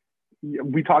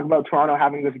 We talk about Toronto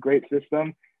having this great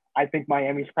system. I think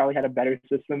Miami's probably had a better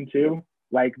system too.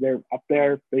 Like they're up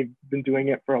there. They've been doing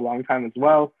it for a long time as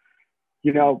well.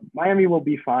 Miami will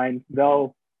be fine.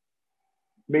 They'll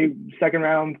maybe second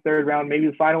round, third round, maybe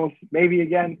the finals, maybe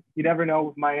again. You never know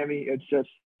with Miami. It's just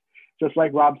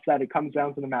like Rob said, it comes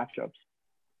down to the matchups.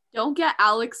 Don't get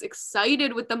Alex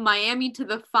excited with the Miami to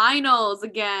the finals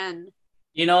again.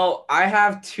 I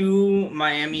have 2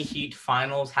 Miami Heat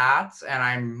finals hats, and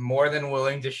I'm more than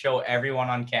willing to show everyone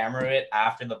on camera it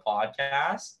after the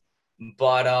podcast.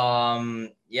 But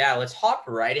yeah, let's hop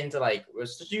right into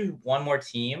let's just do one more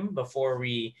team before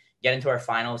we get into our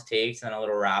finals takes and a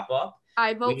little wrap up.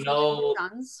 I vote for the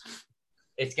Suns.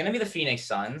 It's gonna be the Phoenix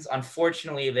Suns.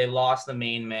 Unfortunately, they lost the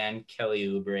main man, Kelly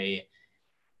Oubre.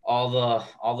 All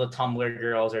the Tumblr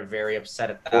girls are very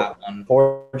upset at that one.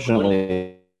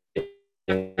 Fortunately,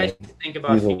 think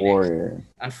about he's a Phoenix. warrior.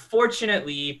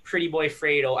 Unfortunately, pretty boy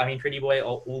Oubre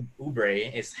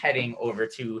is heading over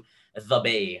to the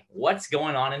Bay. What's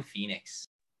going on in Phoenix?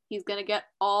 He's gonna get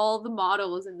all the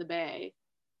models in the Bay.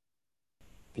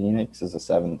 Phoenix is a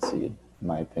 7th seed, in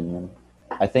my opinion.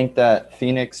 I think that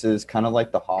Phoenix is kind of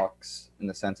like the Hawks in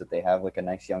the sense that they have like a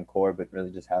nice young core, but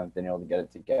really just haven't been able to get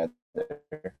it together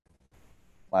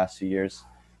last few years.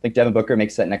 I think Devin Booker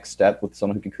makes that next step with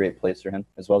someone who can create plays for him,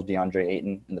 as well as DeAndre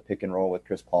Ayton in the pick and roll with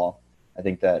Chris Paul. I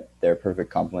think that they're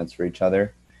perfect complements for each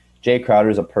other. Jay Crowder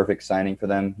is a perfect signing for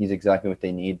them. He's exactly what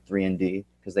they need, 3-and-D,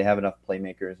 because they have enough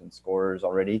playmakers and scorers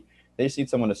already. They just need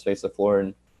someone to space the floor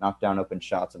and knock down open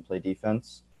shots and play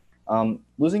defense.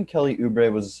 Losing Kelly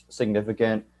Oubre was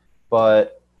significant,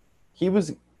 but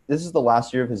this is the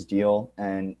last year of his deal,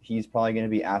 and he's probably going to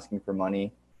be asking for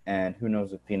money, and who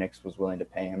knows if Phoenix was willing to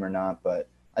pay him or not. But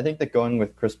I think that going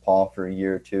with Chris Paul for a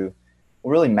year or two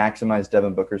will really maximize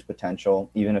Devin Booker's potential,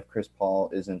 even if Chris Paul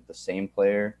isn't the same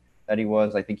player that he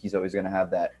was. I think he's always going to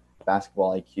have that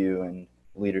basketball IQ and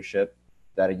leadership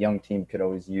that a young team could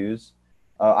always use.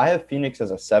 I have Phoenix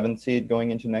as a 7th seed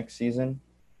going into next season.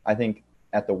 I think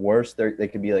at the worst, they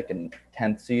could be like a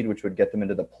 10th seed, which would get them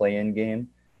into the play-in game,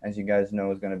 as you guys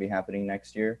know is going to be happening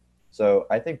next year. So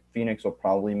I think Phoenix will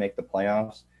probably make the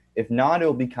playoffs. If not,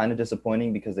 it'll be kind of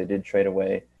disappointing because they did trade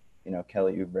away,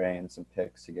 Kelly Oubre and some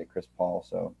picks to get Chris Paul.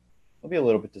 So it'll be a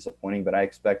little bit disappointing, but I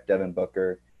expect Devin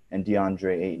Booker and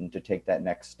DeAndre Ayton to take that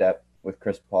next step with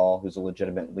Chris Paul, who's a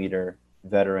legitimate leader,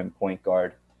 veteran point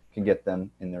guard, can get them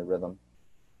in their rhythm.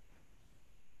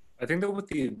 I think that with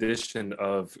the addition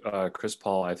of Chris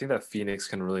Paul, I think that Phoenix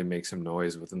can really make some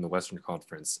noise within the Western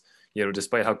Conference.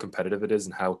 Despite how competitive it is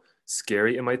and how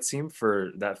scary it might seem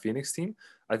for that Phoenix team,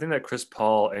 I think that Chris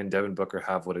Paul and Devin Booker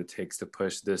have what it takes to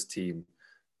push this team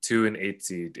to an 8th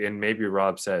seed. And maybe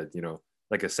Rob said,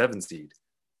 like a 7th seed.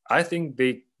 I think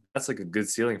that's like a good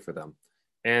ceiling for them.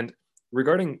 And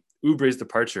regarding Oubre's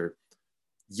departure,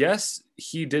 yes,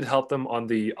 he did help them on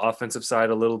the offensive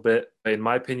side a little bit. In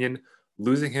my opinion,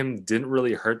 losing him didn't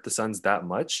really hurt the Suns that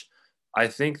much. I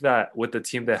think that with the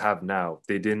team they have now,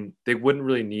 they wouldn't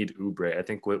really need Oubre. I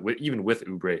think even with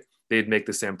Oubre, they'd make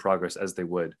the same progress as they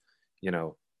would,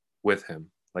 with him,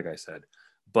 like I said.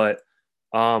 But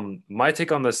my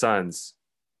take on the Suns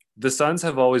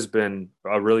have always been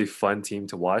a really fun team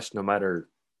to watch, no matter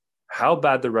how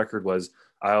bad the record was.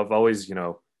 I've always,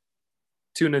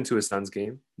 tuned into a Suns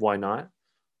game. Why not?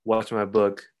 Watch my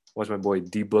boy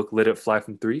D Book lit it fly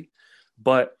from three.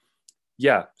 But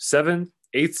yeah,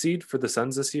 8th seed for the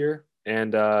Suns this year.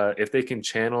 And if they can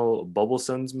channel Bubble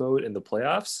Suns mode in the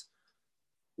playoffs,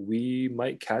 we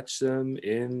might catch them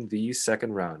in the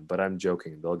second round. But I'm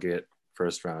joking. They'll get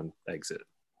first round exit.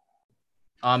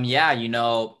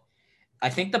 Yeah, I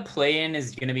think the play-in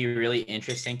is going to be really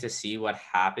interesting to see what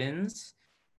happens.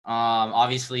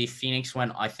 Obviously, Phoenix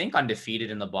went, I think,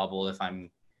 undefeated in the bubble, if I'm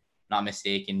not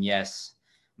mistaken. Yes.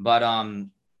 But,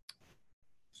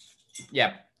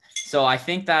 yeah. So I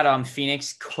think that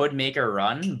Phoenix could make a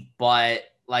run, but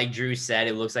like Drew said,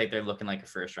 it looks like they're looking like a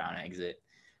first-round exit.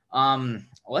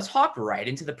 Let's hop right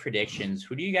into the predictions.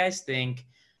 Who do you guys think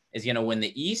is going to win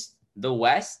the East, the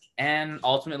West, and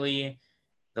ultimately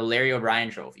the Larry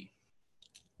O'Brien Trophy?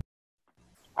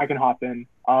 I can hop in.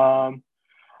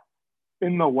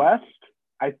 In the West,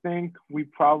 I think we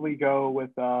probably go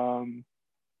with the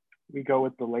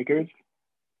Lakers.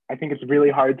 I think it's really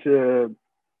hard to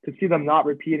see them not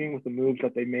repeating with the moves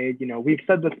that they made. We've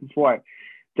said this before.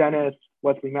 Dennis,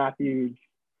 Wesley Matthews,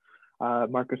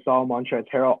 Marc Gasol, Montrezl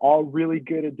Harrell, all really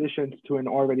good additions to an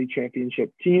already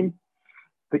championship team.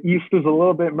 The East is a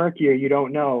little bit murkier. You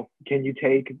don't know. Can you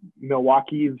take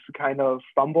Milwaukee's kind of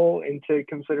fumble into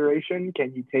consideration?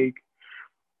 Can you take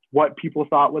what people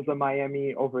thought was a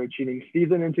Miami overachieving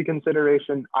season into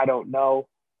consideration? I don't know.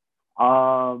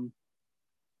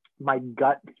 My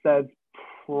gut says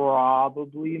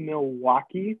probably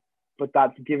Milwaukee, but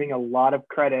that's giving a lot of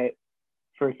credit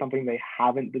for something they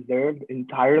haven't deserved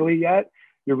entirely yet.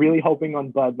 You're really hoping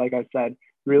on Bud, like I said,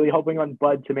 really hoping on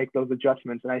Bud to make those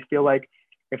adjustments. And I feel like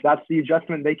if that's the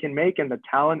adjustment they can make and the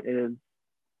talent is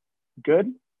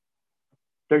good,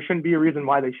 there shouldn't be a reason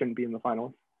why they shouldn't be in the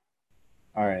finals.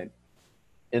 All right.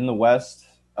 In the West,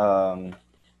 I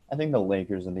think the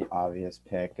Lakers are the obvious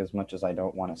pick, as much as I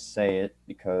don't want to say it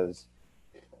because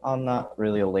I'm not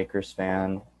really a Lakers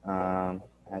fan. I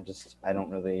don't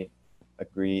really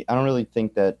agree. I don't really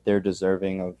think that they're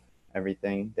deserving of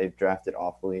everything. They've drafted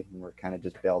awfully and were kind of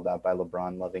just bailed out by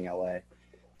LeBron loving LA.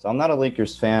 So I'm not a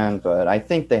Lakers fan, but I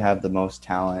think they have the most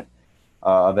talent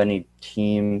of any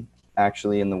team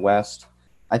actually in the West.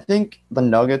 I think the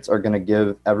Nuggets are going to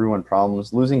give everyone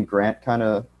problems. Losing Grant kind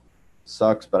of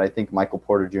sucks, but I think Michael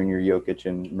Porter Jr., Jokic,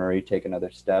 and Murray take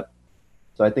another step.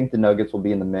 So I think the Nuggets will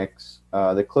be in the mix.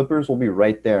 The Clippers will be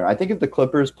right there. I think if the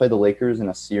Clippers play the Lakers in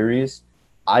a series,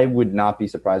 I would not be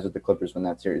surprised if the Clippers win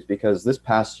that series because this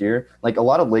past year, like a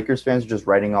lot of Lakers fans are just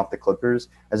writing off the Clippers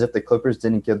as if the Clippers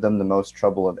didn't give them the most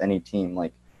trouble of any team.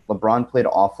 Like LeBron played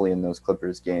awfully in those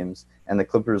Clippers games, and the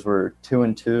Clippers were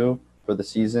 2-2 for the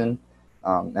season.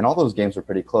 And all those games were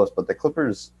pretty close, but the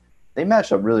Clippers, they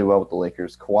matched up really well with the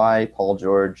Lakers. Kawhi, Paul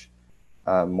George,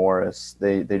 Morris,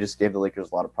 they just gave the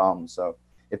Lakers a lot of problems. So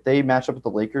if they match up with the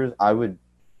Lakers, I would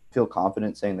feel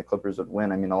confident saying the Clippers would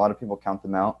win. I mean, a lot of people count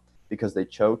them out because they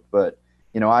choked, but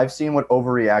I've seen what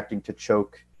overreacting to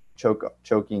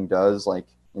choking does. Like,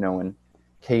 when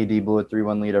KD blew a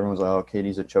 3-1 lead, everyone's like, oh,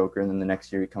 KD's a choker, and then the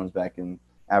next year he comes back and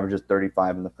averages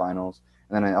 35 in the finals.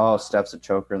 And then, Steph's a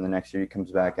choker, and the next year he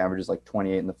comes back, averages like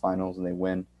 28 in the finals, and they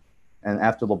win. And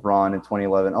after LeBron in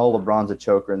 2011, LeBron's a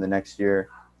choker, and the next year,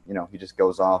 he just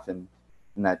goes off and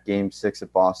in that Game 6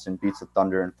 at Boston beats the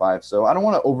Thunder in 5. So I don't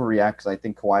want to overreact because I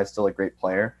think Kawhi is still a great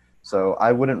player. So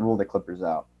I wouldn't rule the Clippers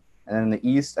out. And then in the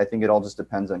East, I think it all just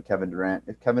depends on Kevin Durant.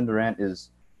 If Kevin Durant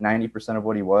is 90% of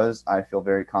what he was, I feel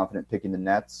very confident picking the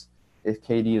Nets. If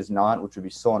KD is not, which would be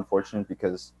so unfortunate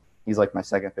because he's like my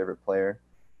second favorite player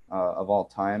of all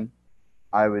time,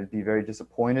 I would be very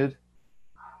disappointed.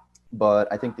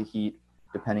 But I think the Heat,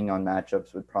 depending on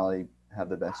matchups, would probably have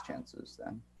the best chances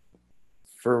then.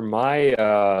 For my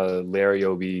Larry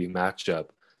OB matchup,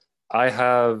 I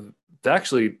have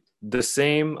actually the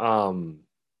same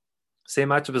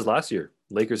matchup as last year,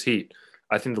 Lakers Heat.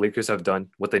 I think the Lakers have done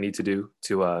what they need to do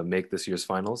to make this year's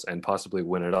finals and possibly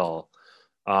win it all.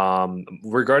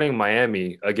 Regarding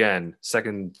Miami, again,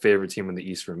 second favorite team in the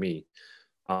East for me.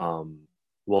 Well,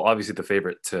 obviously the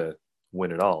favorite to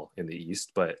win it all in the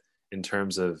East, but in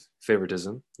terms of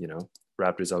favoritism,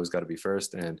 Raptors always got to be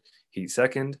first and Heat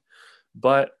second.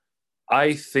 But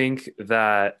I think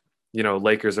that,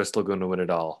 Lakers are still going to win it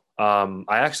all. I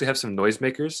actually have some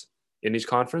noisemakers in each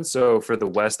conference. So for the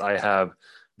West, I have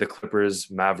the Clippers,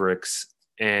 Mavericks,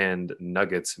 and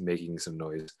Nuggets making some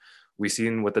noise. We've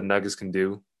seen what the Nuggets can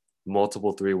do.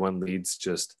 Multiple 3-1 leads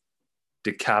just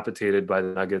decapitated by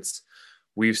the Nuggets.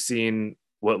 We've seen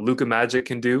what Luka Magic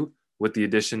can do with the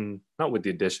addition, not with the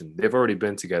addition, they've already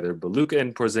been together, but Luka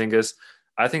and Porzingis,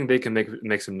 I think they can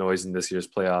make some noise in this year's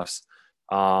playoffs.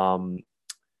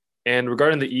 And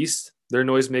regarding the East, their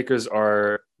noisemakers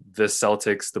are the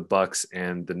Celtics, the Bucks,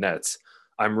 and the Nets.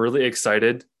 I'm really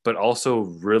excited, but also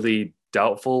really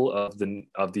doubtful of the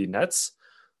Nets.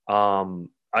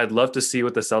 I'd love to see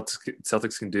what the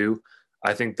Celtics can do.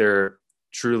 I think they're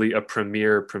truly a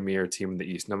premier team in the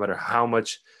East, no matter how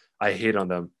much I hate on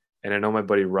them. And I know my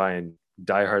buddy Ryan,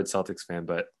 diehard Celtics fan,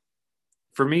 but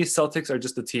for me, Celtics are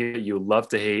just a team that you love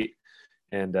to hate.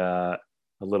 And a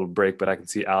little break, but I can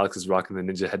see Alex is rocking the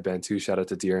Ninja headband too. Shout out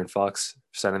to De'Aaron Fox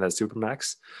for signing that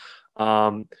Supermax.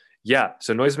 So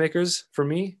noisemakers for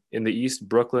me in the East: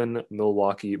 Brooklyn,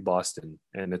 Milwaukee, Boston,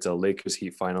 and it's a Lakers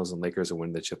Heat finals, and Lakers will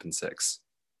win the chip in 6.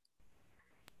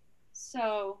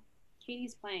 So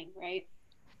Katie's playing, right?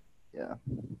 Yeah.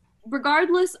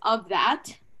 Regardless of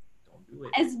that, Don't do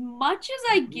it. as much as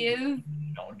I give,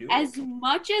 Don't do as it.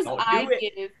 much as Don't do I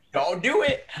it. give, Don't do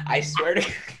it. I swear to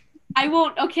I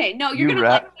won't. Okay, no, you're You gonna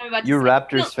like what I'm about to You say.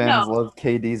 Raptors fans No. love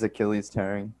KD's Achilles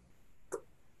tearing.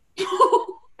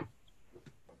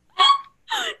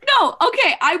 No,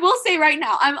 okay, I will say right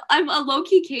now, I'm a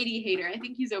low-key Katie hater. I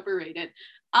think he's overrated.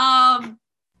 But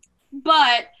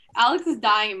Alex is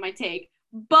dying in my take.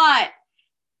 But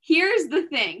here's the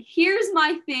thing. Here's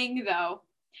my thing though.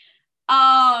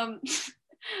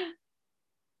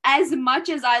 As much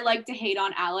as I like to hate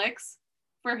on Alex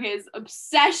for his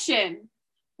obsession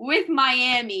with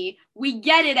Miami, we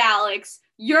get it, Alex.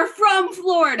 You're from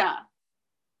Florida.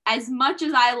 As much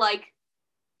as I like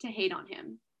to hate on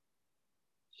him,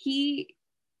 he's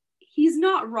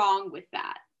not wrong with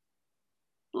that.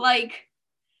 Like,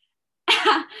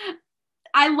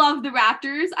 I love the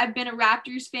Raptors. I've been a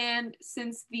Raptors fan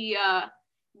since the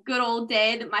good old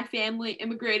day that my family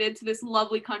immigrated to this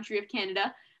lovely country of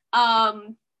Canada. I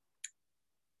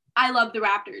love the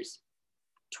Raptors.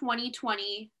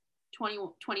 2020,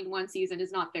 2021 season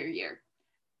is not their year.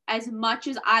 As much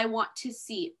as I want to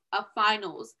see a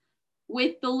finals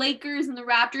with the Lakers and the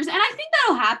Raptors, and I think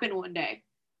that'll happen one day.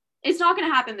 It's not going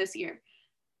to happen this year.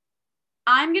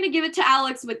 I'm going to give it to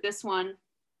Alex with this one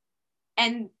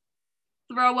and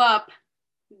throw up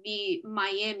the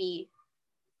Miami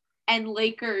and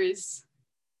Lakers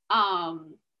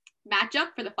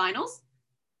matchup for the finals.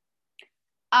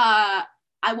 I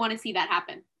want to see that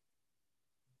happen.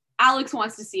 Alex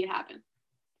wants to see it happen.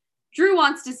 Drew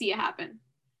wants to see it happen.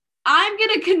 I'm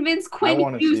going to convince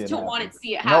Quinn Hughes to want to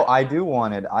see it happen. No, I do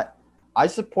want it. I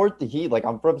support the Heat. Like,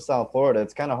 I'm from South Florida.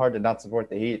 It's kind of hard to not support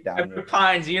the Heat down here.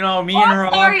 Pines, me and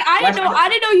Rob. Sorry, I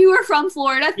didn't know you were from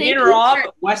Florida. Me and Rob,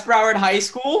 West Broward High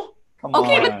School. Come on.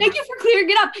 Okay, but thank you for clearing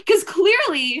it up, because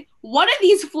clearly one of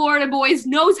these Florida boys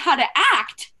knows how to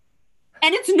act,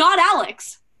 and it's not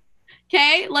Alex.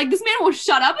 Okay, like, this man will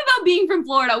shut up about being from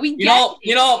Florida. I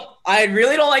don't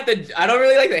really like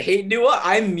the hate duo.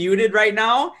 I'm muted right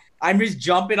now. I'm just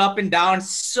jumping up and down,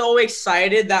 so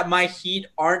excited that my Heat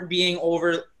aren't being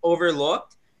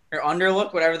overlooked or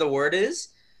underlooked, whatever the word is.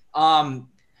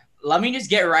 Let me just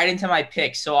get right into my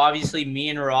picks. So obviously, me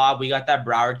and Rob, we got that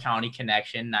Broward County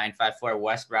connection, 954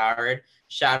 West Broward.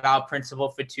 Shout out Principal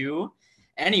Fatu.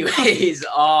 Anyways,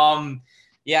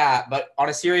 yeah, but on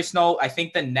a serious note, I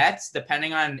think the Nets,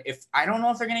 depending on I don't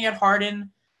know if they're gonna get Harden.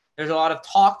 There's a lot of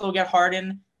talk they'll get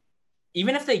Harden.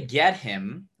 Even if they get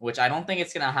him, which I don't think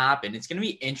it's going to happen, it's going to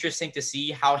be interesting to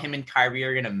see how him and Kyrie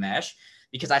are going to mesh,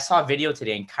 because I saw a video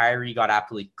today and Kyrie got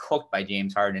absolutely cooked by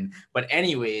James Harden. But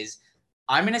anyways,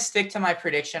 I'm going to stick to my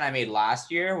prediction I made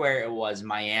last year, where it was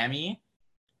Miami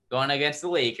going against the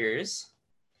Lakers.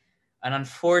 And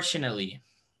unfortunately,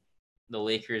 the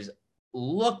Lakers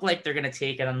look like they're going to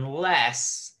take it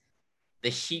unless the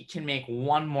Heat can make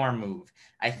one more move.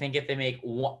 I think if they make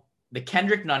the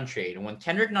Kendrick Nunn trade, and when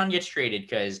Kendrick Nunn gets traded,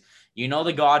 because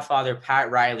the Godfather,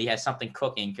 Pat Riley, has something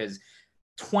cooking, because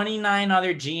 29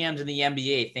 other GMs in the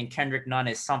NBA think Kendrick Nunn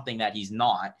is something that he's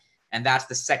not, and that's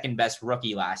the second best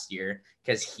rookie last year,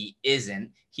 because he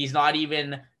isn't. He's not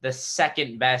even the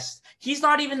second best. He's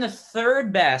not even the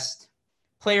third best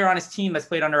player on his team that's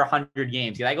played under 100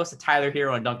 games. That goes to Tyler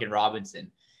Hero and Duncan Robinson.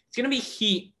 It's going to be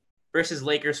Heat versus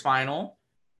Lakers final.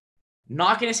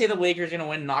 Not going to say the Lakers are going to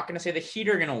win. Not going to say the Heat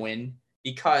are going to win,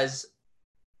 because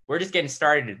we're just getting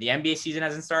started. The NBA season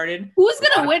hasn't started. Who's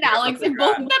going to win, Alex? If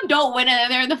both of them don't win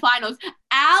and they're in the finals,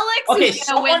 Alex is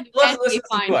going to win the NBA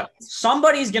finals.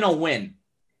 Somebody's going to win.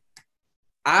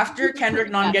 After Kendrick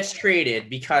Nunn gets traded,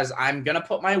 because I'm going to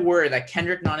put my word that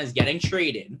Kendrick Nunn is getting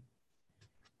traded,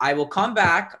 I will come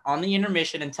back on the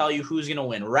intermission and tell you who's going to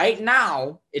win. Right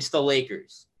now, it's the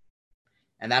Lakers.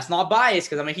 And that's not biased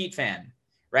because I'm a Heat fan.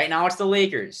 Right now, it's the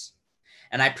Lakers.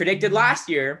 And I predicted last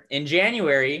year in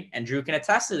January, and Drew can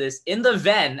attest to this, in the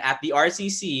Ven at the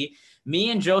RCC,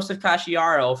 me and Joseph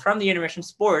Casciaro from the Intermission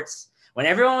Sports, when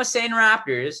everyone was saying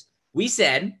Raptors, we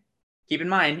said, keep in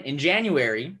mind, in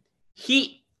January,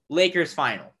 Heat, Lakers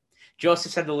final.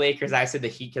 Joseph said the Lakers, I said the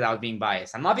Heat because I was being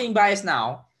biased. I'm not being biased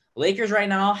now. Lakers right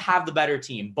now have the better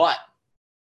team, but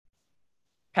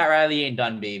Pat Riley ain't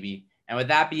done, baby. And with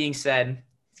that being said,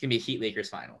 it's going to be a Heat Lakers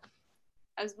final.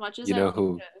 As much as You know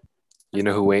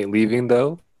who ain't leaving,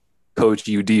 though? Coach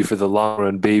UD for the long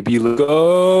run, baby. Let's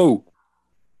go!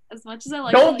 As much as I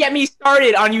like, don't get me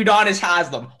started on Udonis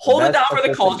Haslem. Hold it down for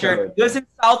the culture. coach. Lives in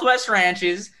Southwest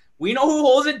Ranches. We know who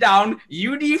holds it down.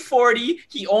 UD40.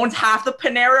 He owns half the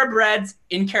Panera Breads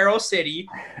in Carroll City.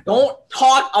 Don't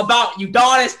talk about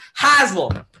Udonis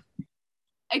Haslem.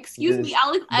 Excuse me,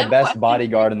 Alex. I The have a best question.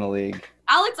 bodyguard in the league.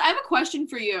 Alex, I have a question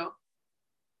for you.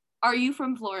 Are you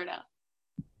from Florida?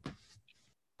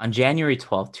 On January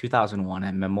 12th, 2001,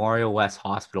 at Memorial West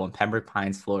Hospital in Pembroke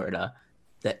Pines, Florida,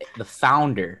 the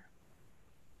founder,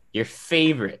 your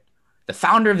favorite, the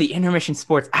founder of the Intermission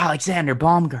Sports, Alexander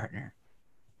Baumgartner,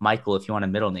 Michael, if you want a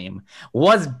middle name,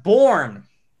 was born.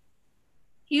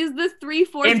 He's the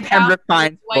 3/4 in Pembroke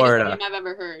Pines, Florida. name I've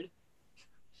ever heard.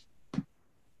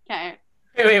 Okay.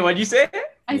 Wait, what'd you say?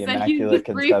 I The said he's the Immaculate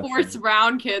 3/4 Conception.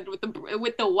 round kid with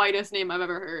the whitest name I've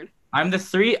ever heard. I'm the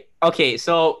three. Okay,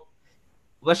 so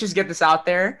let's just get this out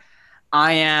there.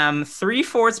 I am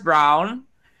 3/4 brown.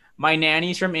 My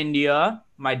nanny's from India.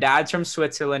 My dad's from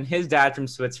Switzerland. His dad's from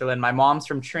Switzerland. My mom's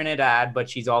from Trinidad, but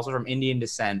she's also from Indian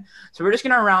descent. So we're just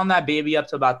gonna round that baby up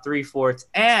to about 3/4.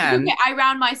 And Okay, I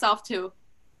round myself too.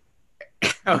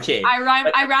 okay, I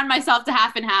round myself to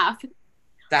half and half.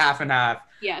 to half and half.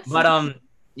 Yes. But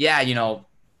yeah,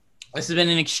 this has been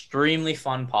an extremely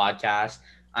fun podcast.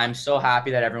 I'm so happy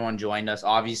that everyone joined us.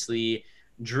 Obviously,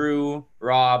 Drew,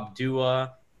 Rob,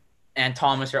 Dua, and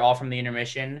Thomas are all from the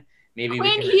Intermission. Maybe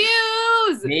Quinn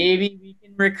Hughes. Maybe we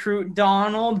can recruit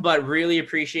Donald, but really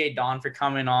appreciate Don for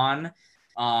coming on.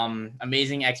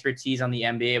 Amazing expertise on the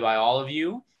NBA by all of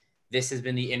you. This has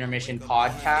been the Intermission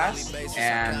podcast,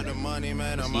 and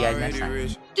see you guys next time.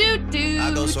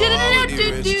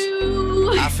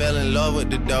 I fell in love with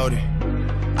the Doty.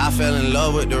 I fell in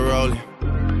love with the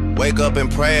rolling. Wake up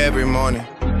and pray every morning.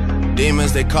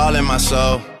 Demons, they calling my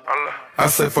soul. I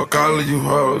say fuck all of you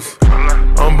hoes.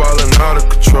 I'm ballin' out of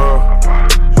control.